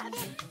to choose.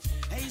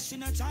 Hey, she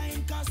not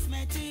trying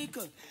cosmetic,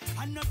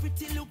 and no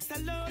pretty looks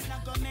alone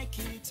not gonna make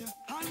it.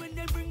 And when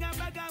they bring a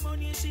bag of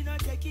money, she not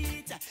take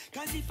it.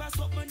 Cause if I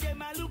swap on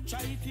them, I look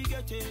try if you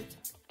get it.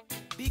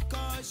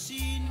 Because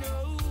she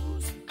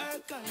knows her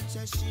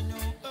culture, she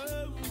know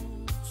her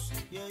roots.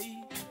 Yeah,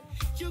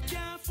 you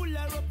can't fool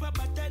her up a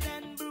better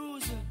than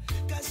bruise.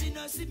 Cause she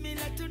not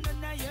similar to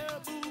none of your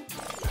boo.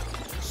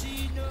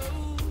 She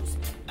knows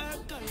her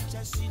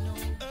culture, she know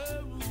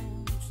her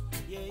roots.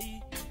 Yeah,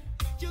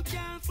 you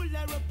can't fool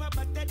her up a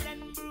better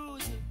than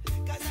bruise.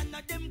 Cause I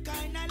know them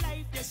kind of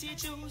life that she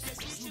choose.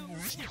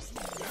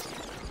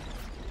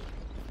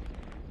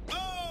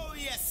 Oh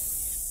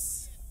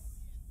yes.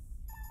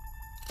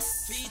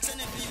 Featuring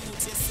the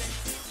youth, you say.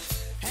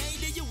 Hey,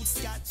 the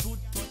youths got good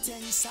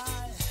potential.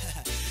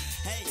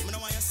 Hey, I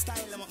don't want your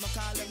style, I'm not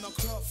call them no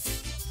gruff.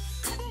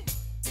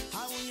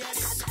 Oh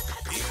yes,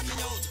 hear me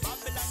out.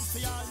 Babylon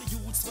for all the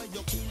youths where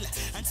you kill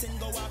and send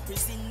go a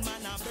prison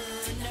man and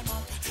burn them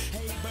up.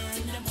 Hey,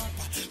 burn them up.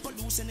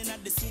 Pollution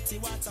in the city,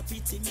 what a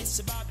pity.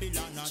 Miss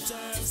Babylon and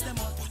germs them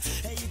up.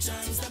 Hey,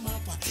 germs them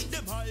up.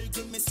 Them all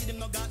good, me see them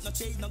no got no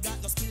trade, no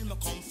got no skill. Me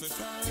come for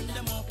firm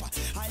them up.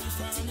 I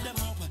firm them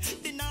up.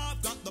 They now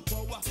have got the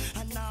power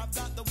and now I've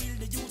got the will.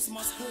 The youths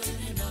must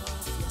burn them up.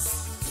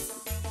 Yes.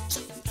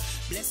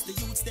 Bless the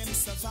youths, them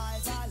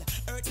survival.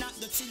 Hurt not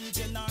the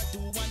children or do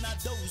one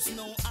of those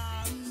no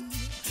harm.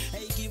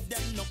 Hey, give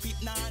them no pit,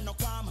 nah, no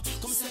qualm.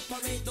 Come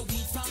separate the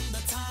wheat from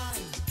the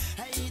time.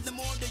 Hey, the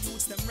more the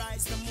youths them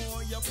rise, the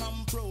more you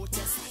come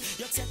protest.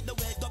 You take the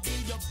way to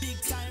build your big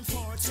time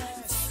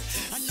fortress.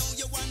 I know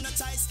you wanna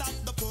try stop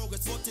the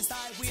progress, but it's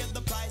I wear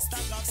the price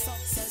tag of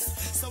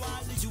success. So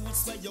all the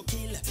youths where you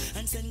kill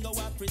and send go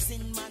a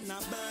prison man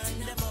and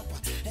burn them up.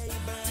 Hey,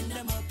 burn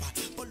them up.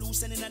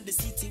 Pollution in the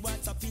city,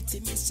 what a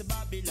pity. Mr.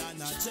 Babylon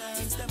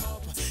germs them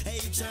up.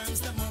 Hey,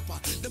 germs them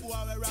up. The boy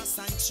wear a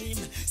and trim,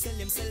 sell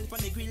himself on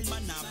the grill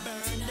man and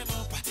burn them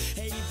up.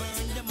 Hey,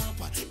 burn them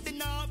up. They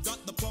now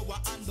got the power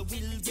and the will.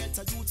 Get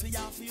a youth we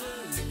have you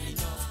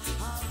enough.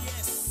 Oh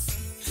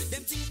yes.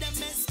 Them think them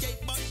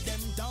escape but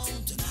them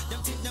don't.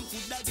 Them think them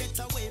coulda get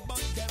away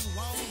but them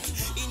won't.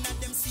 In a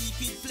them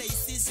secret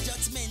places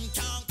judgment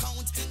can't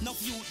count. No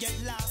you get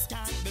lost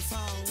can't be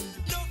found.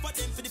 No for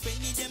them for the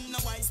penny them no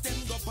wise them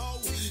go pow.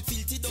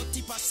 Filthy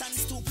dirty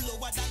passions too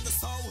lower than the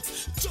soul.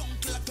 Junk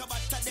like a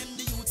batter them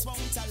the youths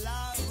won't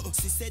allow.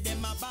 She say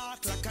them a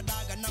bark like a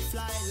dog and a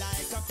fly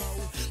like a cow.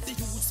 The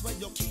youths where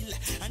you kill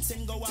and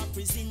send go a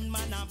prison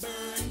man and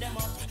burn them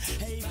up.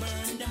 Hey,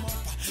 burn them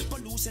up.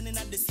 Pollution in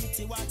the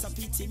city, what a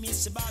pity.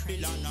 Mr.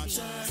 Babylon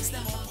turns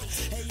them up.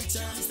 Hey,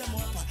 turns them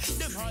up.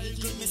 Them all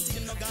good, me see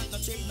them no got no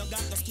trade, no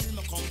got no skill.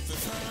 Me come to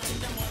firm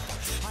them up.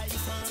 I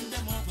firm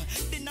them up.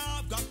 They now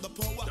have got the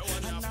power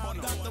and now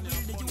got the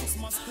will. The youths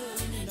must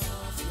burn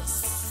enough.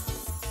 Yes.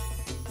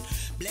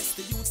 Bless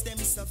the youths, them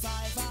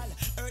survival.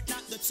 Hurt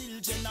not the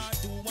children or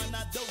do one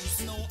of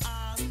those no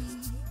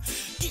harm.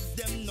 Give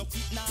them no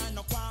quit, nah,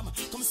 no qualm.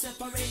 Come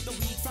separate the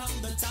wheat from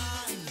the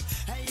time.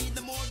 Hey,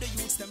 the more the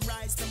youths them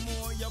rise, the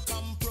more you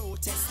come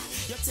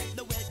protest. You take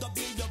the way to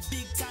build your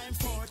big time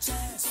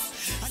fortress.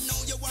 I know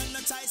you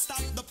wanna try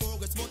stop the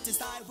progress, but it's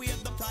I wear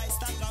the price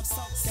tag of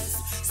success.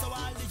 So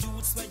all the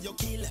youths where you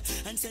kill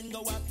and send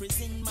go a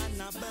prison man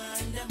and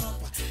burn them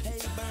up.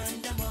 Hey,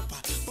 burn them up.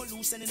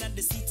 Pollution in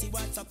the city,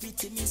 what a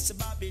pity. Mr.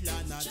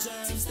 Babylon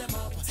germs them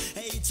up.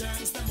 Hey,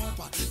 germs them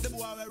up. The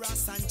boy wear a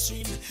and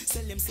trim,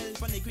 sell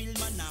himself on the grill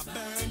man and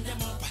burn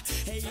them up.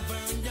 Hey,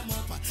 burn them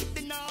up.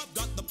 They now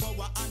got the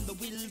power and the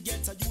will.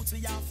 Get a youth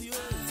we have you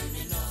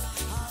enough.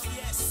 Oh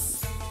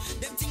yes.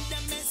 Them think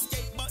them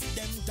escape but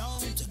them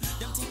don't.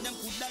 Them think them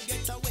coulda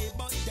get away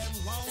but them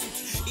won't.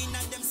 In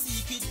a them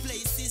secret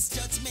places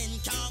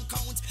judgment can't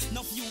count.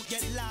 No you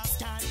get lost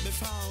can't be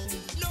found.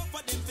 No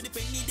for them for the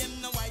penny them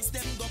no wise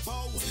them go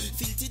bow.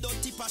 Filthy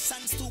dirty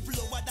passions too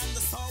lower than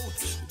the soul.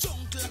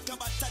 Junk like a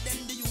batter them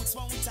the youths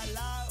won't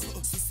allow.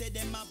 She say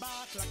them a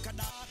bark like a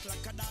dog,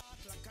 like a dog,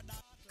 like a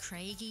dog.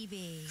 Craigie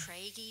B.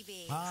 Craigie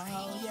B.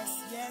 Oh yes,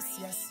 yes,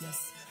 yes,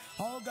 yes.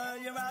 Oh girl,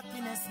 your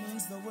happiness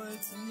means the world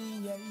to me,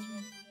 yeah.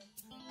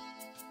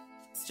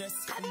 Stress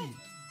free.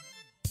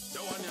 I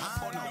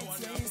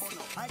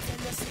tell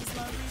you she's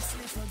my rich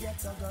little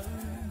ghetto girl.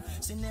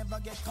 She never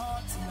get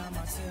caught in a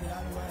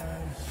material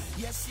world.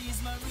 Yes, she's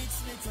my rich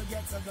little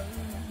ghetto girl.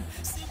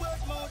 She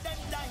worth more than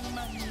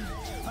diamond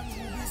and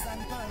rubies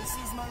and pearls.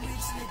 She's my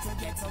rich little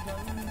ghetto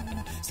girl.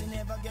 She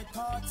never get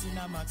caught in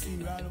a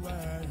material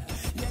world.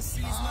 Yes,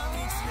 she's my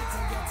rich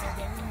little ghetto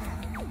girl.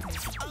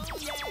 Oh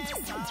yes, oh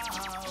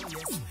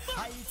yes.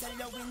 I tell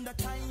you in the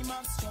time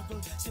of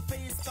struggle, she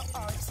faced the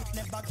odds. It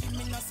never give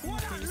me no school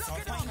face or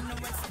find no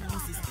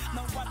excuses.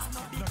 No what's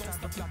no because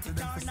the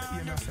plastic are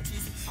not no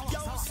riches.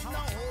 Yo, she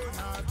no hold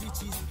her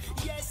bitches.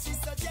 Yes,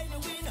 she's a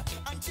genuine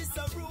and she's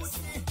a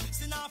rooty.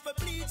 She not for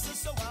bleach, she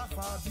show off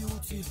her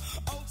beauty.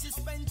 Oh, she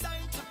spend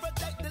time to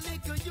protect the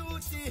little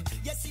youthie.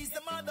 Yes, she's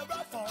the mother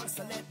of all,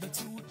 so let the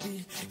truth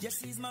be. Yes,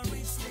 she's my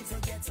rich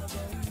little ghetto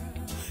girl.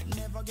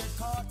 Never get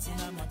caught in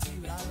a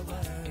material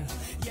world.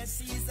 Yes,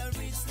 she's a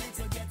rich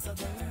little ghetto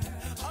girl.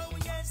 Oh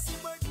yes, she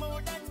worked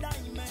more than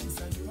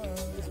diamonds and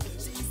pearls.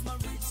 She's my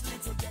rich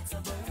little ghetto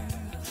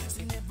girl.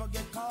 She never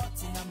get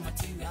caught in a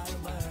material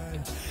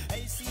world.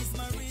 Hey, she's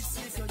my rich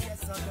little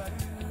ghetto girl.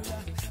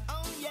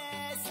 Oh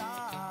yes,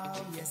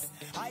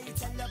 I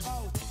tell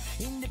about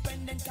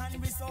independent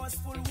and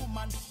resourceful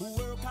woman who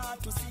work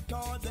hard to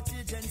secure the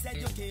children's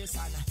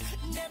education.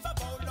 Never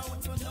bow down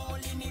to no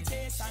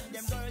limitation.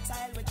 Them girl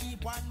child will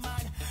keep one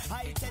man.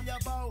 I tell you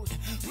about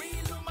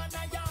real woman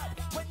a yard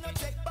when no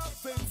take back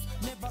friends.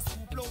 Never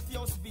scoop low for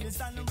your bills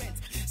and rent.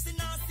 She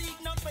not seek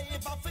no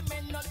favor for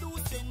men no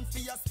losing. For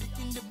your stick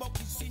in the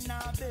bucket she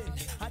not bend.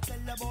 I tell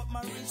you about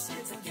my rich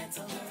little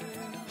ghetto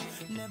girl.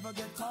 Never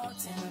get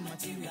caught in a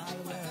material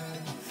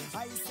world.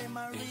 I say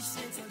my rich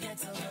little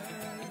ghetto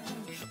girl.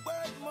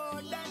 Worth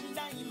more than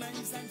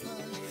diamonds and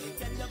pearls.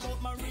 Tell you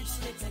about my rich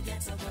little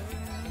ghetto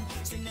girl.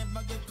 She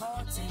never get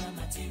caught in a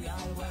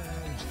material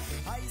world.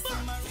 I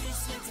say my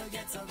rich little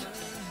ghetto girl.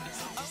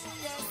 Oh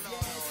yes,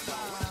 wow.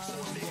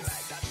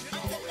 I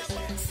tell you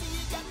about she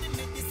got the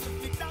medicine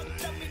for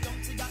doctor. Me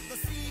don't she got the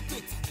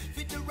secret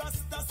for the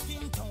Rasta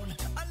skin tone.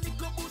 A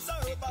little boost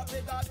of herb a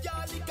beg of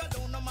y'all lick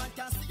alone. No man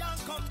can see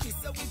and come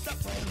kiss her with a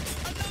phone.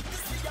 I love to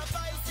see your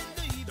voice in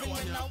the evening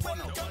when I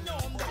welcome you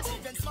home. The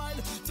children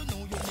smile to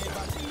know you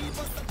never leave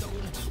us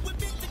alone. We've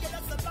been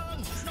together so long.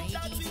 Now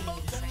that we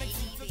both don't make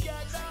it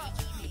together.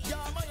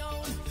 You're my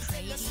own.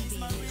 Tell her she's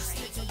my rich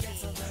little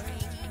ghetto girl.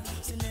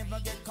 She never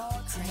get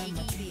caught in a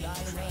material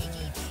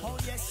world. Oh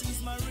yes,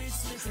 she's my rich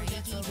little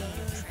ghetto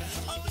girl.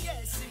 Oh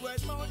yes, she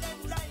worth more than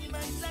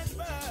diamonds and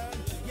pearls.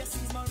 Yes,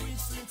 she's my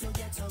rich little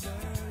ghetto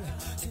girl.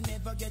 She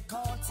never get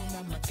caught in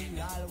a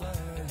material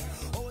world.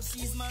 Oh,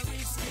 she's my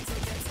rich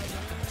little ghetto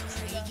girl.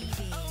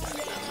 Oh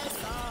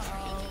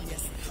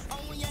yes,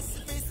 oh yes,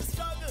 she face the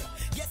struggle.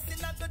 Yes,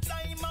 in at the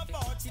time of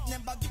art, it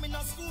never give me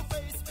no school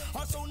face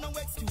or show no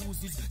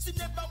excuses. She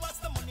never was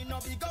the money, no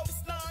big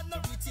house, no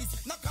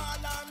riches, no car,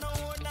 no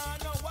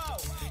wow.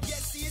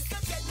 Yes, she is the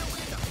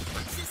genuine,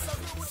 and she's so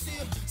rooty.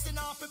 She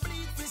not for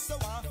bleed, fish so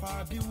off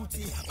her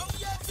beauty. Oh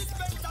yes, she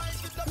spend time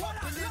with the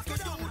pop and little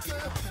duty.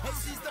 And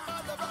she's the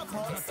mother of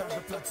all.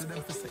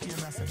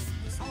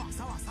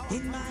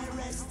 In my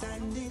rest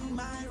and in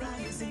my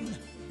rising,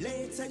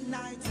 late at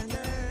night and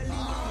early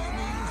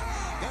morning,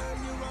 girl,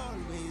 you're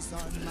always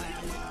on my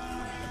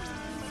mind.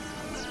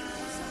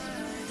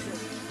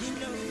 You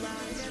know I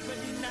never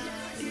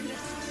deny you.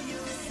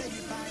 Say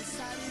I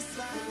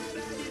satisfy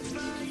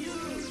you.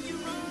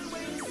 You're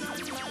always on my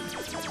mind.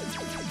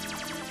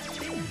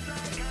 It's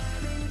like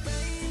I'm in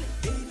pain.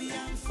 Baby,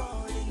 I'm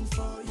falling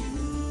for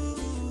you.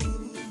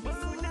 Oh,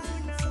 no.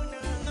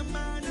 No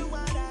matter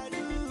what I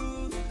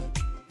do,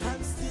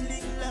 I'm still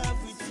in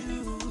love with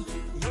you.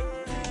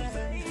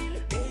 Yeah.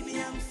 Baby,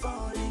 I'm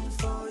falling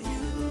for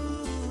you.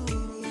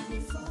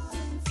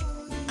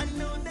 I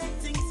know that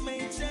things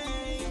may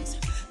change.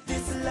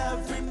 This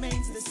love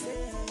remains the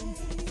same.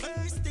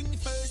 First thing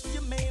first,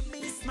 you make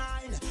me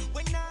smile.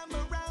 When I'm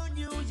around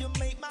you, you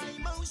make my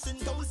emotion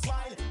go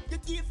wild. You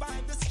give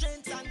I the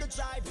strength and the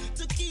drive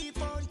to keep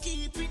on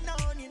keeping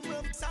on in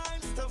rough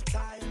times, tough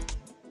times.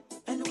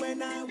 And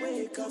when I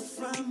wake up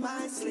from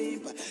my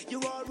sleep,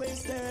 you're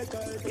always there,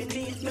 girl,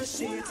 beneath the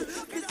sheet.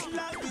 This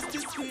love is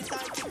too sweet,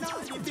 I can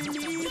only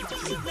believe.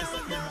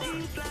 Now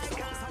it's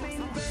like I'm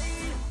in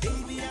pain.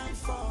 Baby, I'm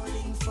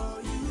falling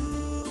for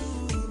you.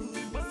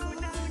 Oh,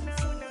 no.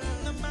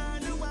 No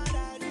matter what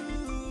I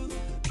do,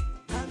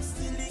 I'm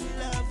still in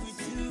love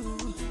with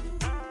you.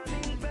 I'm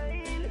in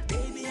pain.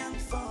 Baby, I'm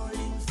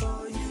falling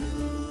for you.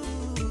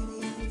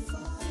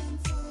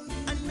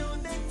 I know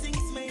that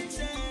things may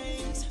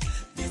change.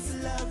 This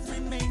love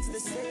remains the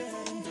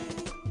same.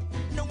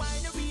 No, I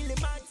don't really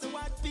matter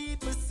what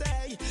people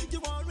say.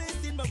 You're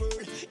always in my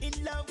world, in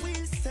love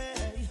we'll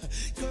stay.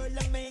 Girl,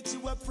 I make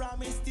you a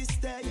promise to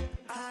stay.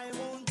 I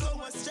won't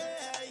go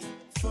astray.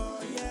 For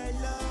your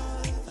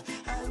love,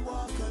 I'll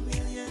walk a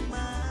million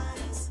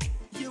miles.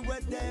 You were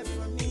there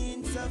for me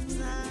in tough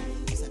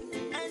times,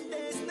 and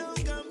there's no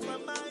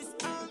compromise.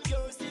 I'm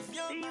yours if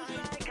you're mine.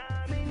 It's like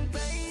I'm in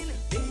pain.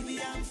 Baby,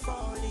 I'm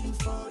falling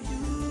for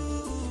you.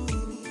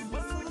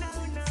 Oh, no.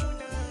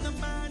 No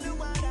matter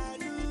what I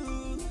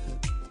do,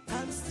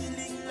 I'm still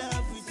in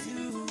love with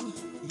you.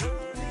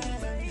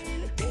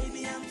 Yeah.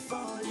 Baby, I'm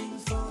falling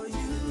for you.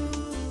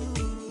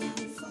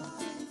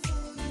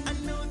 I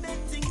know that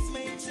things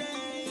may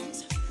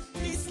change.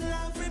 This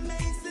love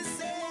remains the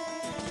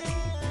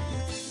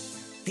same.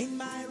 In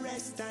my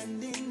rest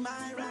and in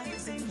my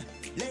rising,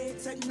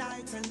 late at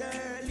night and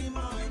early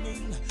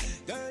morning,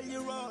 girl,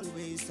 you're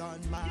always on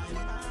my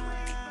mind.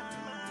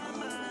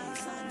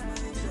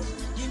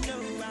 You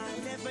know I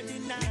never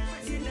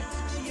deny you.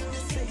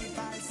 Say if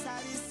I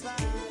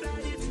satisfy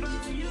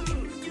you,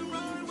 you're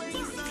always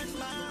on my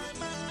mind.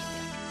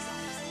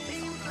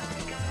 Seems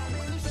like I'm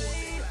in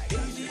pain.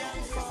 Baby,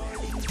 I'm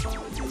falling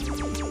for you.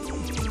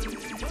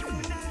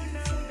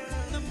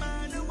 No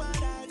matter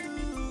what I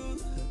do,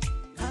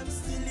 I'm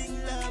still in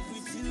love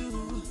with you.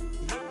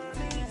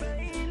 I'm in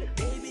pain.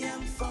 Baby,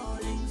 I'm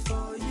falling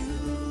for you.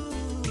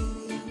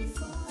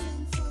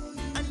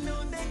 I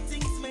know that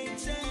things may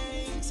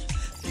change.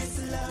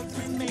 This love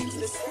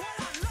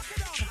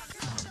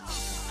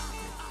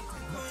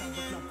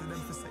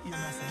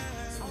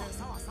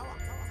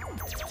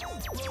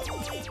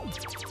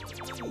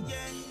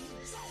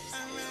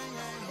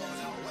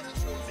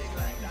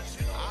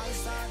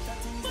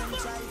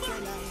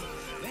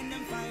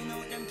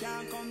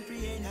can't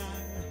comprehend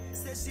her.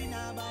 Say she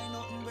not buy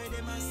nothing where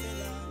them a sell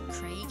her.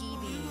 Craigie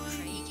B,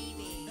 Craigie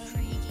B,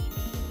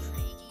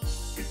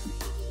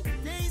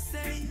 They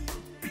say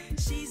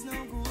she's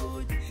no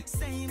good,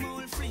 same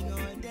old fling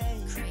all day.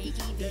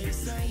 They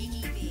say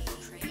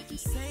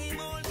same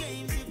old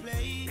games you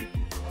play.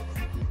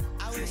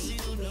 I wish she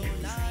do know,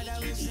 Lord, I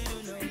wish she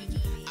do know.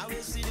 I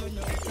wish she do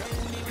know,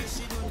 tell me what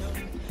she do know.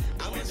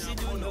 I wish she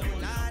do know,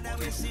 Lord, I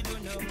wish she do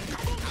know.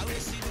 I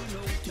wish she do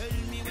know, tell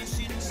me what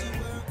she do. She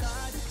work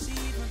hard, she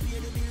even pay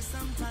the bills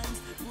sometimes.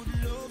 Good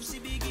love she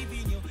be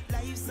giving you,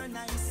 life so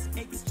nice.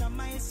 Extra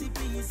miles she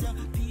please you,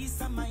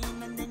 peace of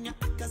mind. And then you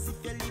act as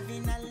if you're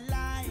living a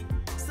lie.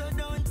 So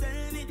don't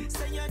tell me,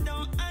 say you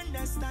don't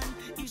understand.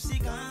 If she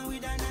gone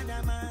with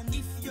another man,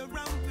 if you're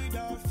wrong with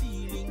her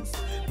feelings,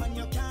 when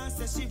you can't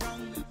say she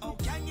wrong, how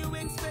can you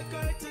expect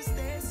her to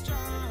stay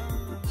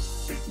strong?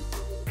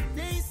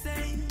 They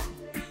say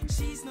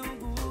she's no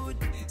good,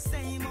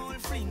 same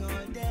old fling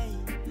all day.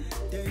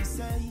 They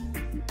say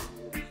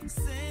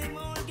same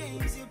old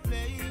games you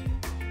play.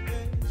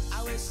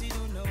 I wish she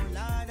do know,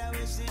 Lord, I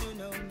wish she do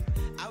know.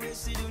 I wish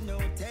she do know,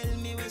 tell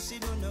me what she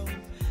do know.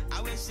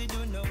 I wish she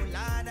do know,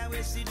 Lord, I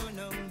wish she do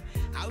know.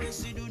 I wish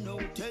she do know,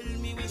 tell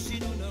me what she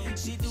do know.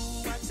 She do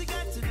what she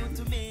got to do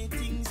to make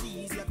things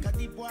easier. Cause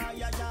the boy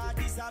your yard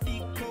is a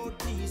big coat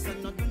piece.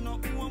 And not do no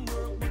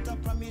homework but a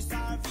promise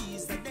her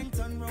visa. Then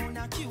turn round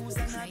accuse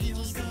and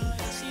abuse her.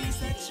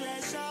 She's a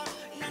treasure,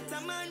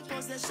 not a man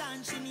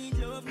possession. She need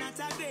love, not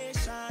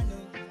aggression.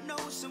 No,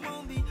 she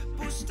won't be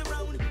pushed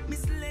around,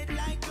 misled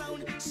like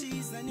clown.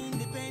 She's an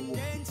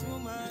independent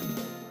woman.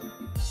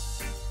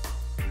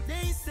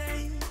 They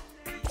say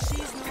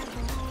she's no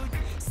good,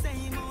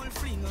 same old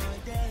fling all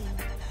day.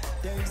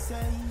 They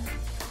say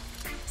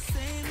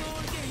same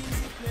old games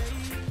you play.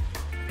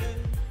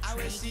 I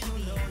wish she do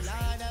know,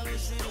 Lord, I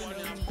wish she do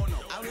know.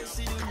 I wish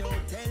she do know,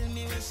 tell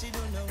me what she do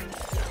know.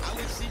 I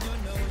wish she do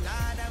know,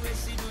 Lord, I wish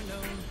she do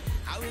know.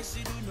 I wish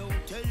she do know,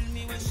 tell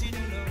me what she do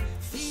know.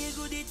 Feel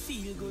good, it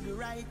feel good,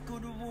 right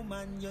good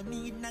woman. You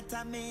need not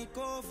a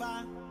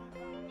makeover.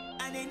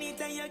 And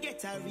anytime you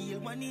get a real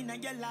one in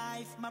your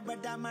life, my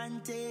brother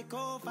man take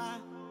over.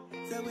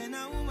 So when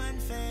a woman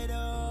fed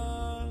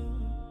up,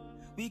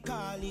 we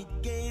call it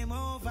game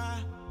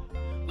over.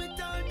 With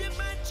all the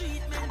bad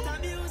treatment,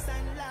 abuse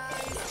and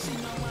lies, she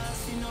no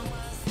wants, she no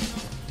wants, she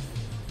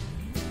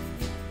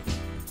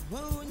no.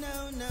 Oh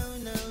no, no,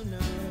 no, no.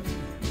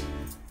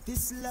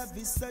 This love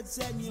is so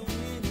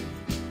genuine.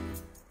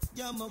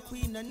 You're my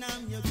queen and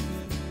I'm your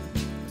queen.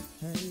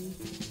 Hey,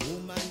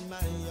 woman,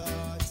 my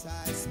heart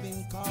has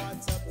been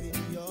caught up in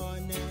your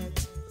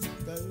net,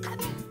 girl.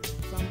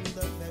 From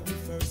the very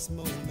first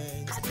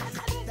moment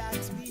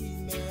that we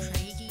met.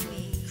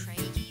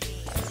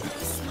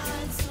 Your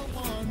smile so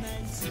warm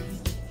and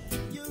sweet,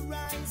 your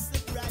eyes so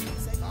bright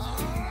and no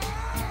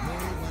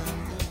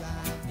wonder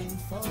I've been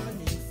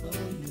falling for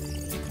you.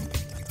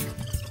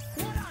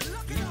 Even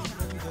though you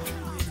know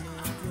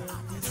your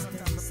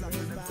distance away,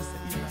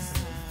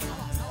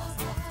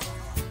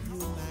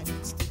 you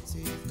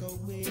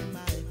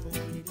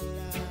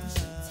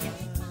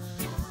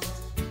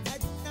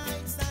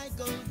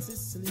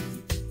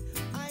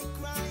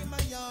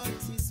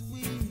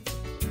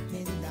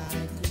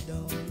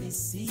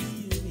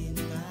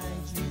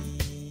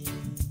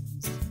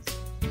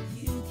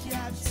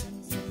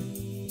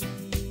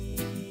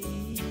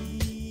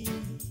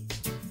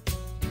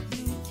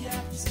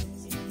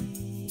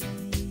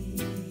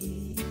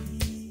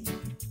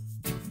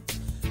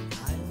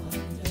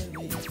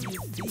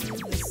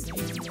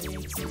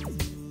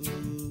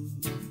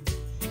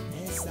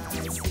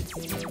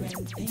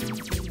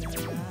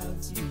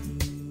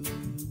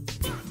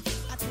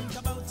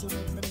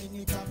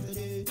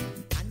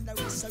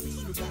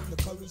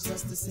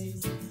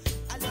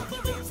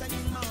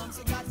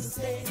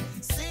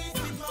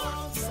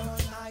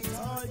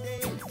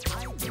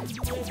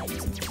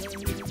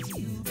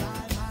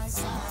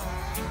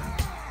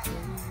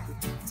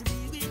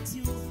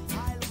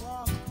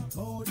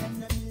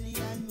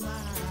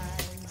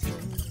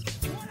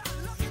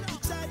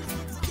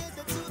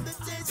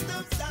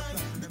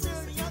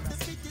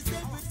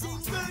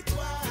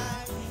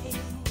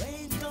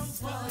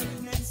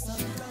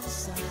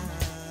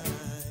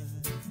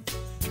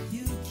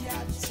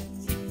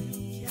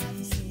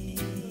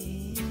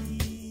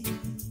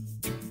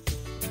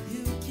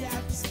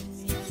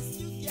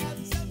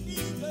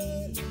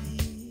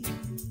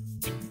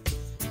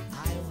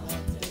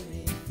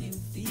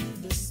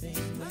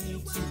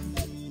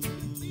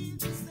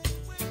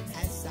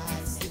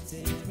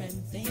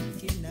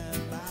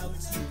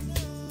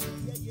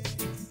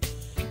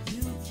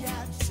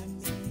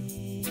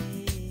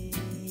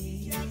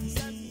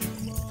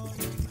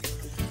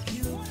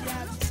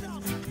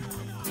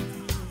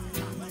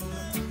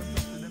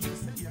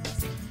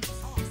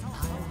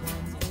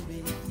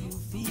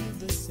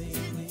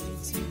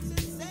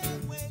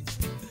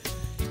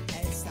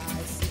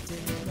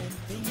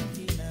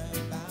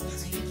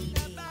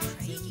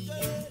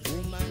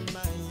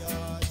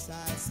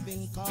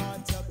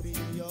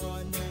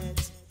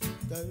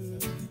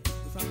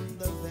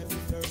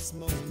this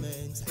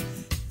moment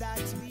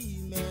that we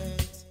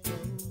met.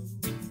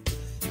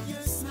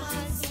 Your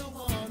smile so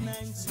warm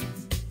and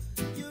true,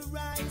 your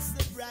eyes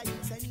so bright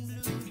and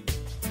blue.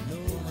 No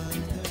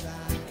wonder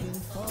I've been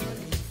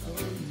falling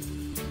for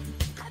you.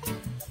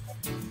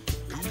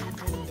 Even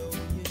though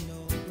you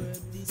know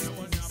we're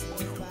distant so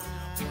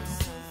far,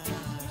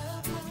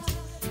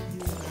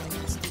 you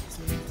managed to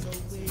take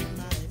away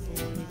my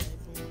pain.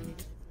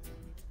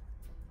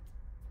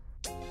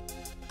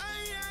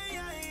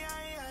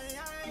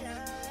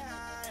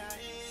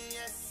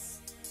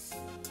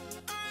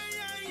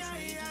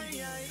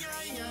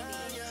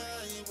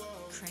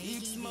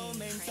 Each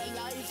moment of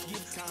life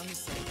give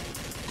thanks.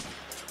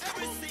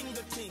 Every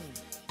single thing.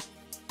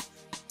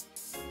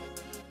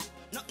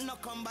 Nothing no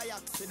come by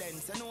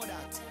accident, you know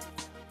that.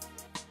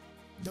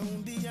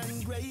 Don't be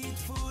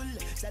ungrateful,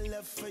 the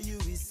love for you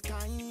is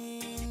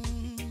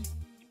kind.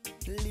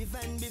 Live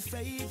and be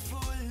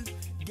faithful,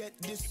 get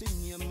this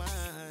in your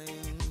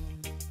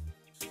mind.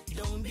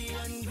 Don't be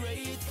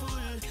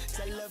ungrateful,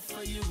 the love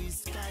for you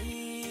is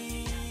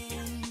kind.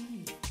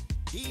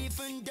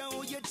 Even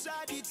though you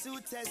tried it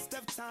to test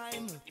of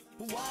time,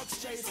 walk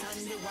straight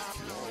and you walk.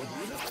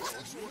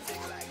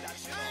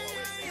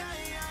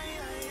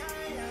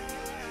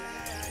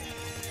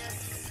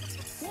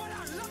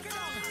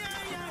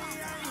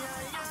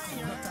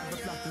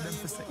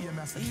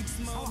 Each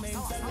moment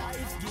of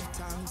life give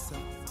thanks.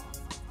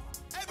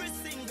 Every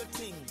single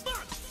thing.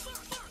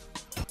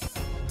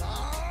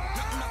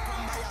 Nothing no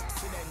come by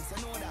accident, you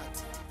know that.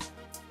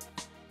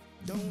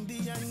 Don't be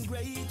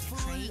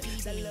ungrateful,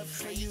 the love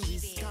for you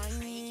is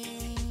kind.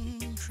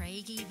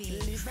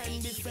 Live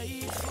and be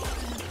faithful,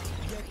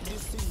 get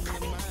this in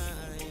your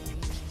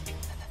mind.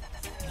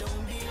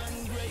 Don't be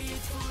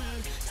ungrateful,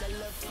 the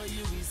love for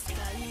you is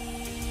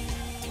kind.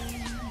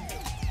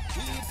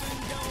 Even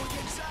though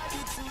you tried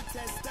it to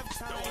test of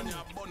time,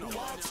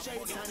 walk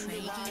straight and be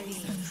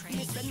wise.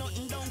 Mister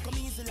nothing don't come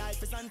easy,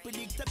 life is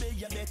unpredictable.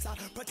 You better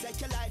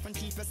protect your life and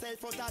keep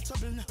yourself out of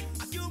trouble.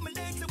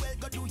 Accumulate the wealth,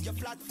 go do your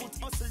flat foot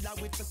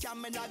hustle. With the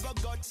camera,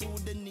 go to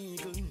the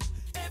needle.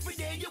 Every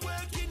day you're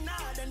working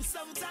hard and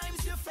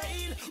sometimes you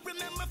fail.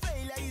 Remember,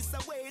 failure is a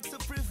way to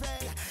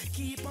prevail.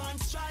 Keep on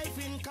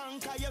striving,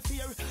 conquer your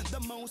fear. The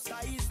Most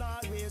High is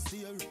always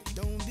here.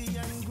 Don't be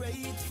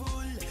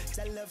ungrateful,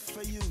 the love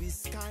for you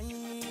is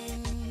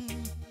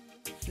kind.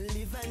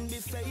 Live and be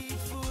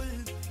faithful,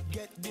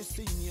 get this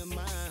in your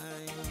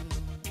mind.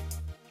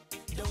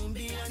 Don't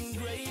be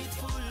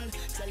ungrateful,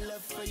 the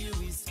love for you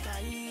is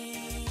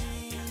kind.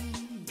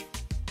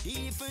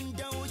 Even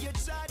though you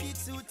tried it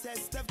to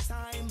test of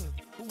time,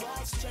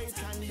 walk straight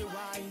and be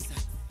wise.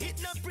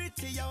 It's not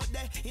pretty out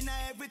there, in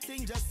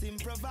everything just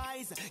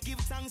improvise. Give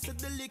thanks to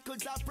the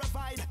liquids I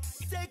provide.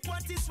 Take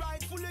what is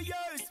rightfully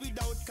yours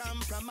without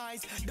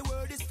compromise. The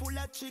world is full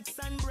of tricks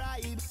and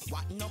bribe.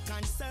 What no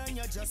concern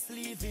you, just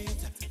leave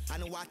it.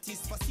 And what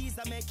is for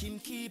Caesar, make him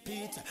keep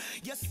it.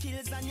 Your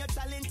skills and your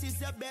talent is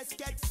your best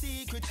kept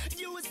secret.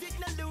 Use it,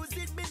 not lose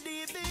it,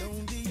 believe it.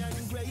 Don't be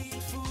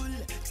ungrateful,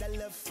 the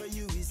love for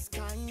you is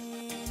kind.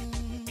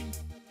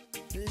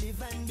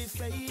 Live and be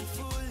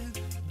faithful,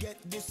 get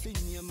this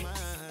in your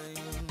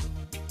mind.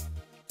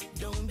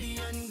 Don't be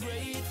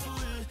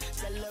ungrateful,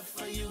 the love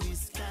for you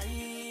is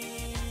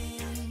kind.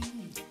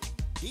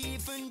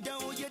 Even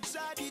though you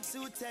tried it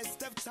to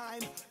test of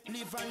time,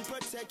 live and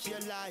protect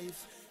your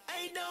life.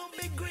 Hey, don't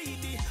be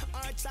greedy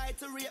or try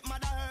to rape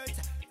Mother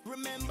Earth.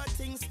 Remember,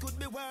 things could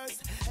be worse.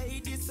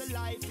 Hey, this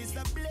life is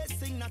a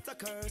blessing, not a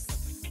curse.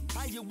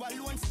 And you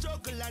alone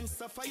struggle and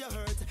suffer your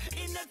hurt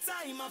in a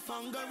time of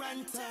hunger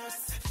and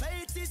thirst.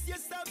 Faith is your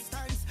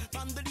substance.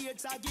 From the day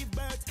I give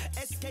birth,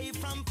 escape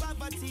from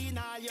poverty in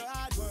all your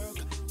hard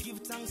work. Give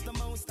thanks the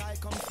Most High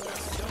come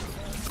first.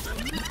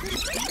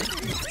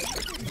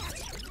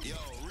 Yo,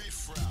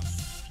 refresh.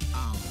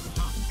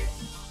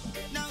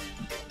 Now,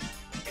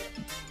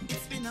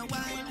 it's been a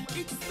while.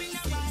 It's been a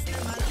while.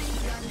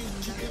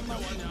 Them a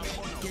linger.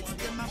 Get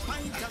them a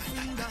pint of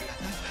finger.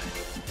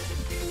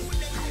 Ooh,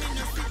 them me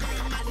no see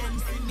them, and them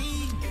see me.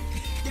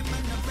 Them a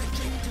no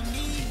brethren to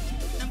me.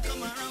 Them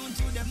come around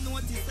to them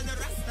notice that the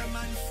Rasta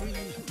man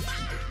free.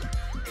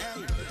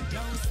 Hey,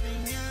 now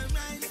swing your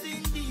hands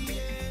in the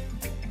air.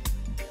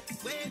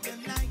 Wave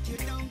them like you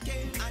don't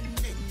care, and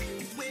then you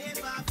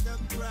wave off the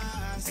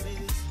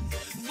grasses.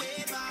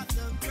 Wave off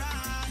the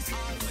grass.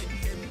 All when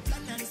them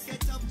plan and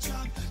set up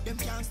job, them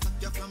can't stop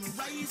you from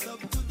rise up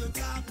to the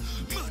top.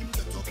 Man,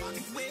 get up and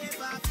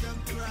wave off the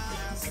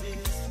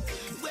grasses.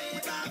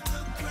 Wave off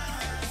the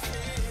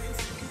grasses.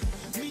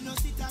 Me no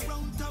sit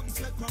around thugs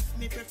where cruff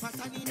me prefer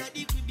stand in a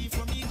the crib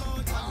before me go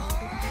to cause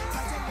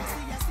when you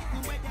see you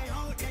sitting where they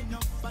out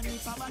enough. And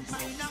if a bad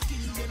mind a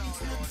kill them,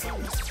 it's not so.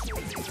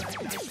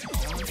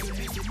 Don't you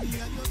make me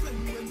and your friend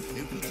when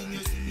everything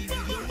you see me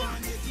with your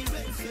one get the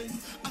red friend.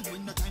 And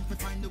when the time to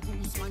find the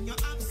booze man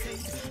you're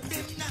absent,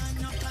 them nah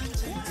no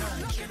conscience.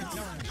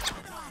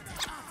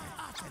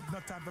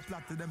 Not time to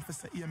plot to them for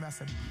say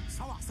EMS and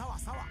sour.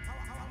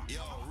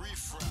 Yo,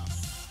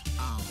 refresh.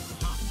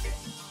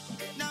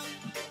 Now,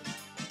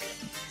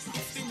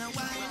 it's been a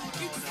while,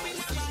 it's been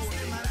a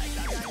while.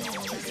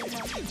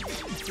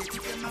 Get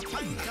them a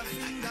point a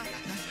finger.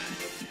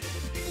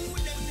 Who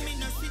them me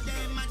no see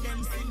them and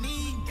them see me.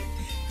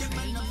 Them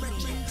are no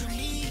brethren to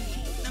me.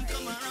 Them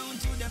come around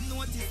to them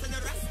notice that the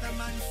Rasta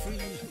man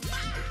free.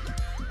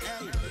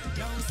 Hey,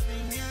 don't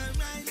swing your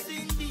eyes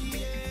in the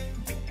air.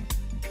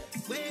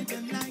 Wave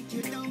them like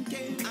you don't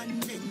care,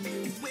 and then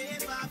you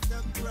wave off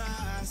the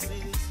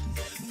grasses.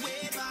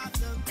 Wave off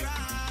the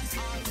grass.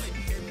 All when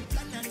them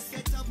plan and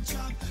set up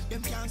shop,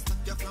 them can't stop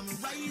you from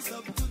rise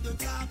up to the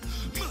top.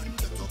 Man,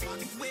 get up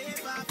and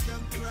wave off the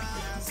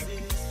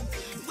grasses.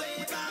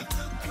 Wave off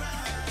the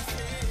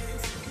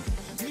grasses.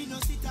 Me no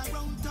sit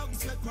around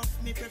thugs with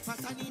rough. Me prefer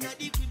standing at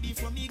the crib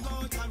before me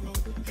go to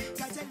road.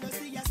 Cause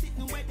jealousy I sit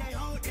no where they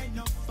out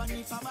enough. And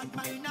if I want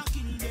mine I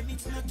kill them,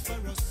 it's not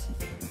for us.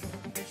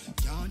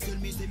 Can't tell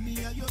me say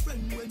me are your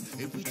friend when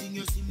everything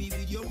you see me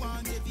with you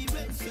want every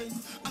red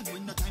sense. And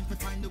when the time to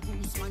find the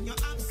rules man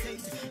you're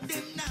absent.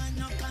 Them nah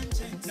no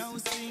conscience. Now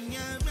swing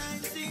your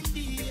hands in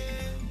the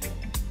air.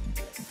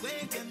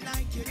 Wave them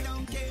like you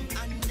don't care.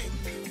 And then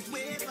you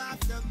wave off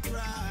the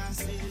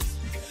grasses.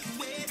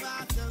 Wave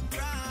off the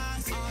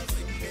grass. All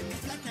when them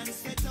plan and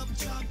set up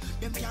shop,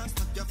 them can't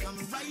stop you from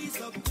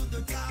rise up to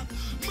the top.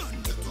 Man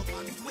get up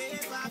and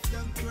wave off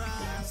the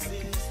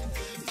grasses.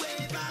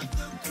 Wave off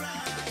the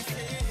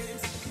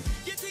grasses.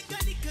 You think a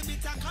little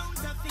bit of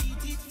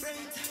counterfeit it,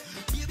 friend?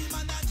 Baby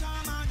man a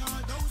charm and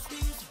all those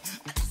things.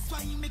 And that's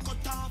why me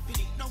cut off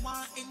it. No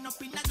one end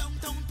up in a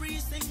downtown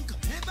precinct.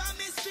 Never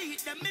me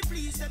street them, me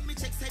please them, me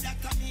check say that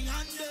I me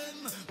and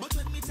them. But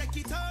when me take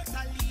it out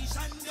a leash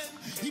and them,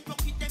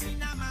 hypocrite them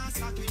in a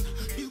massacre.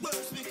 The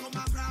worst me come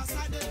across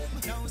of them.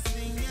 Now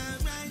swing your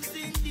hands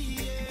in the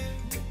air.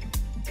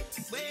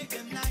 Wave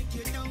them like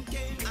you don't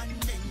care. And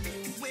then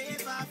you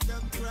wave off the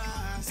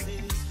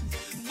grasses.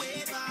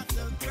 Wave off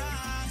the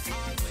grass.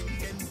 All when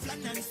them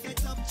plan and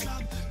set up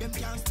shop, them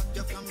can't stop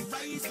you from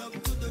rise up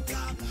to the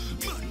top.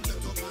 Man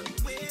get up and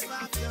wave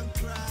off the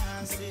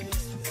grasses.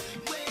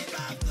 Wave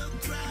off the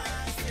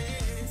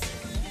grasses.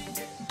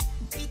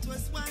 It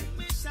was one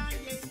mission,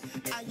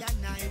 yeah. I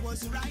and I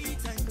was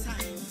right on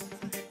time.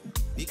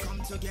 We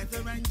come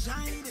together and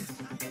join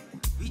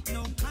with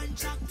no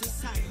contract to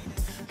sign.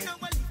 Now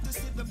I live to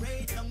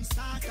celebrate long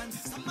start and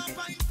some are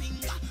find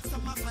finger,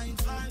 some are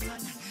find fault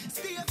and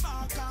stay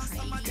far cause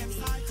some of them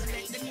start to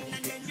let them in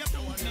and then you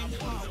boom them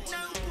out.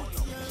 Now put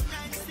your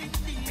hands in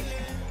the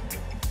air.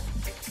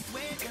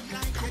 Wave them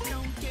like you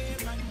don't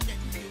care and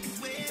then you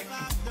wave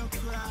off the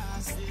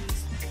crosses.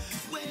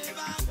 Wave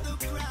off the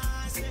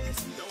crosses.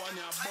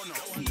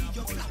 See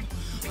you flap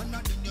and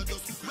then you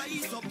just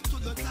rise up to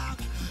the top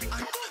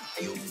and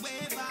you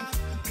wave off,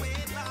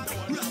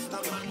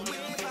 Rastaman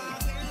wave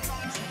off.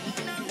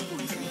 Now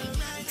put your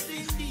hands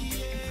in the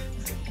air.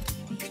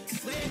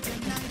 Wave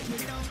them like you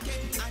don't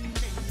care and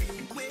then you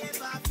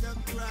wave off the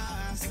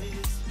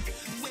grasses.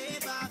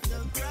 Wave off the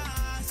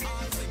grass.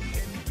 All when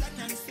them plan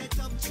and set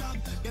up shop,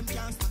 them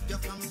can't stop you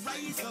from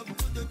rise up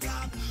to the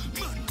top.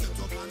 Man get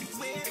up and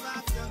wave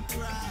off the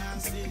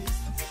grasses.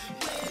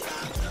 Wave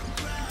off the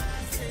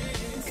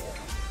grasses.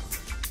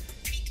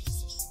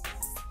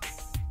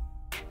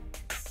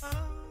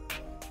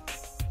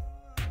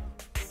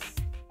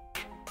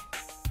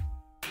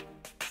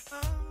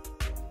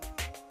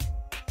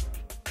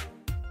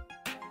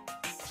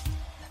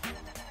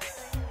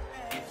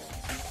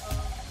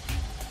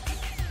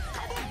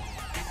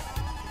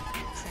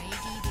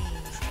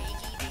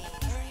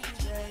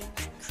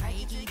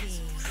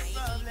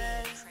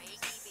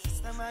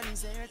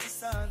 Somebody's here to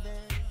solve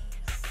it.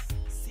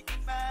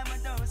 Sitting by my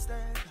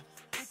doorstep,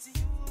 with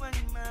you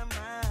in my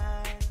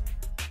mind.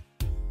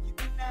 You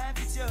can have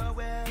it your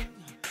way.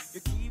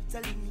 You keep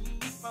telling me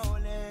you're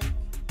falling.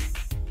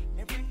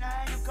 Every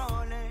night you're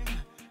calling,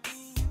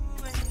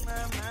 you in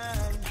my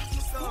mind.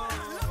 So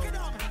look it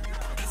up.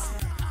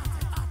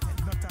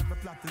 Not time to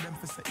plot to them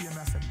for say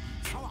EMS.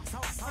 Sour. No.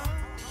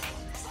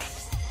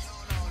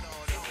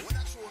 When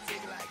I show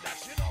big like that,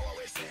 you know what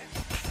we say.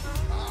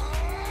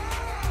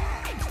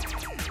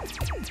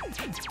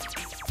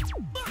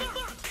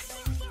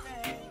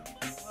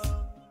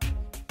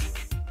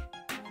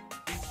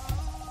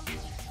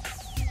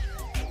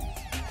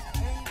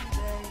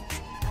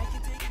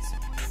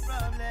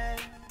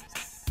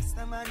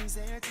 Somebody's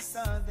here to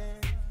solve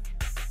it.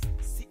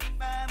 Sitting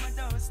by my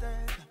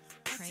doorstep,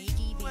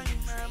 Craigie in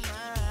my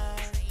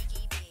mind.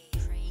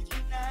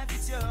 Life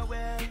is your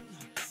way.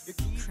 You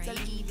keep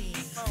telling me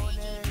you're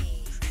falling.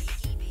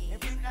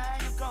 Every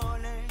night you're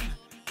calling.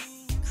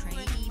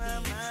 In my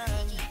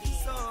mind.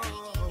 So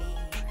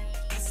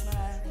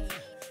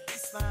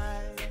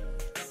smile.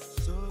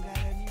 So got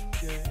a new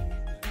girl.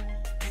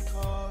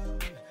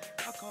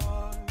 I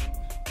call.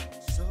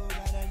 So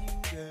got a new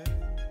girl.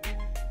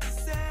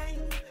 Say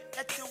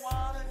that you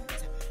want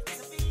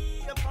to be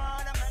a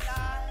part of my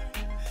life.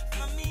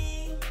 For me,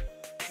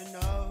 you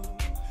know,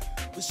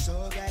 we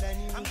sure got a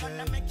new girl. I'm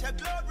gonna make you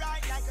glow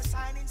bright like a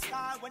shining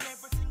star. When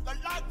everything go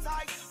loud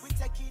tight, we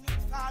taking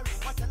it far.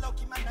 What a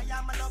lucky man I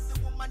am, I love the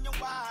woman you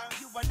are.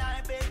 You and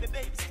I,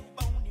 baby, so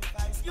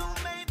bonafide. You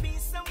may be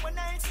someone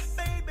else,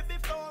 baby,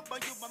 before,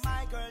 but you were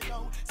my girl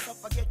now. So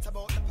forget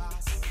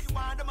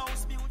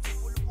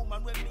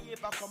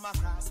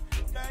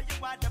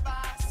are the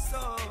boss.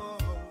 So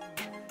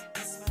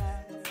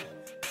smile,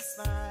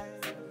 smile.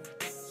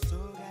 So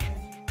got a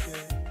new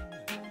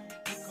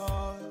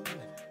girl.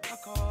 I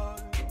call.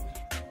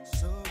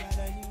 So got a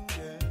new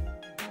girl.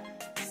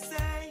 You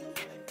say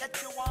that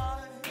you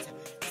want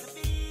to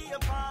be a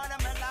part of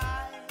my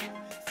life.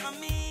 For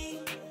me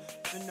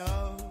to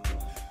know,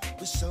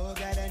 we so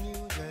got a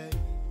new girl.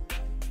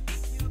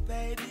 You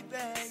baby,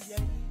 baby.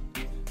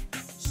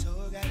 So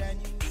got a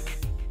new girl.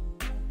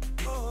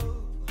 Oh,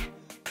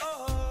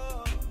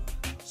 oh,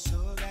 so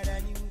got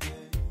a new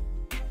girl.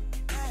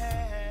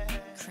 Yeah.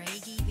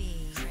 Craigie B.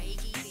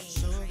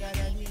 So got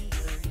a new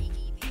girl.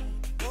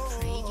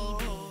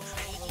 Oh,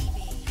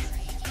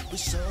 we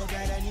so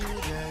got a new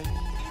girl.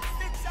 It's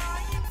the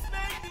time,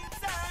 spending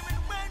time,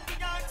 and when we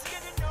are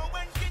together, no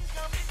one can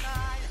come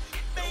deny.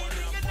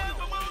 Baby, you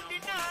never won't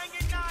deny,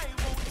 and I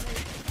won't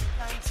take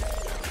granted.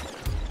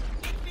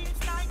 It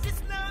feels like this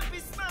love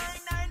is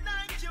mine. I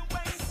like your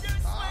ways, your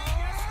sway,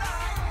 your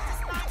style.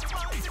 Just like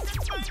once in the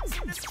twice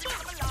in the street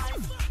of my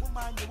life.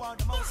 Woman, you are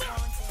the most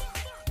wanted.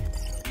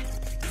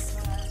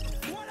 Smile,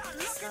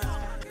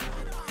 smile.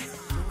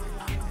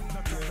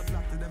 Not try to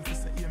plot to them for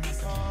say, yeah, me say.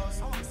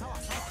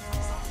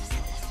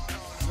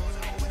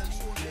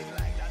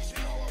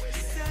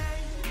 Say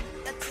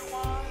that you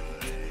want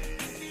to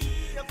be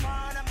a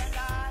part of my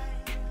life.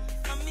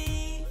 For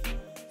me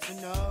to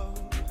know,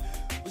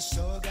 we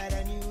sure got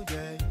a new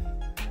day.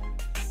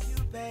 You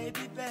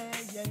baby,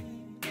 baby,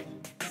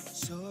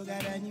 sure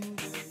got a new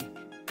day.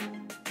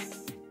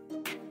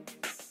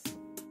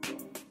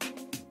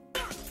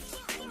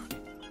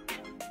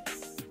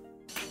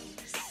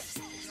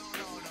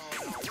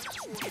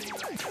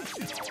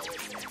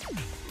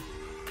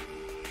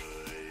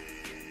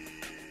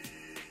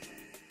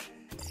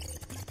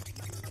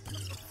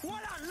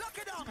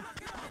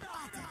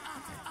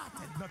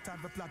 Not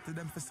time to plot to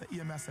them for say,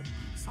 yeah, me say.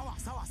 Sour.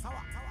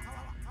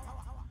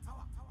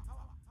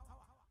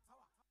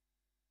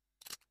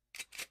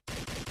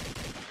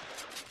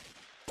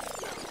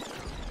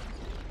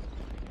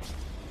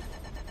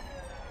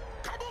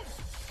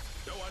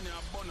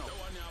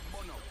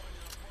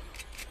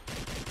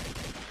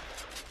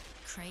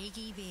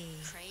 Craigie B.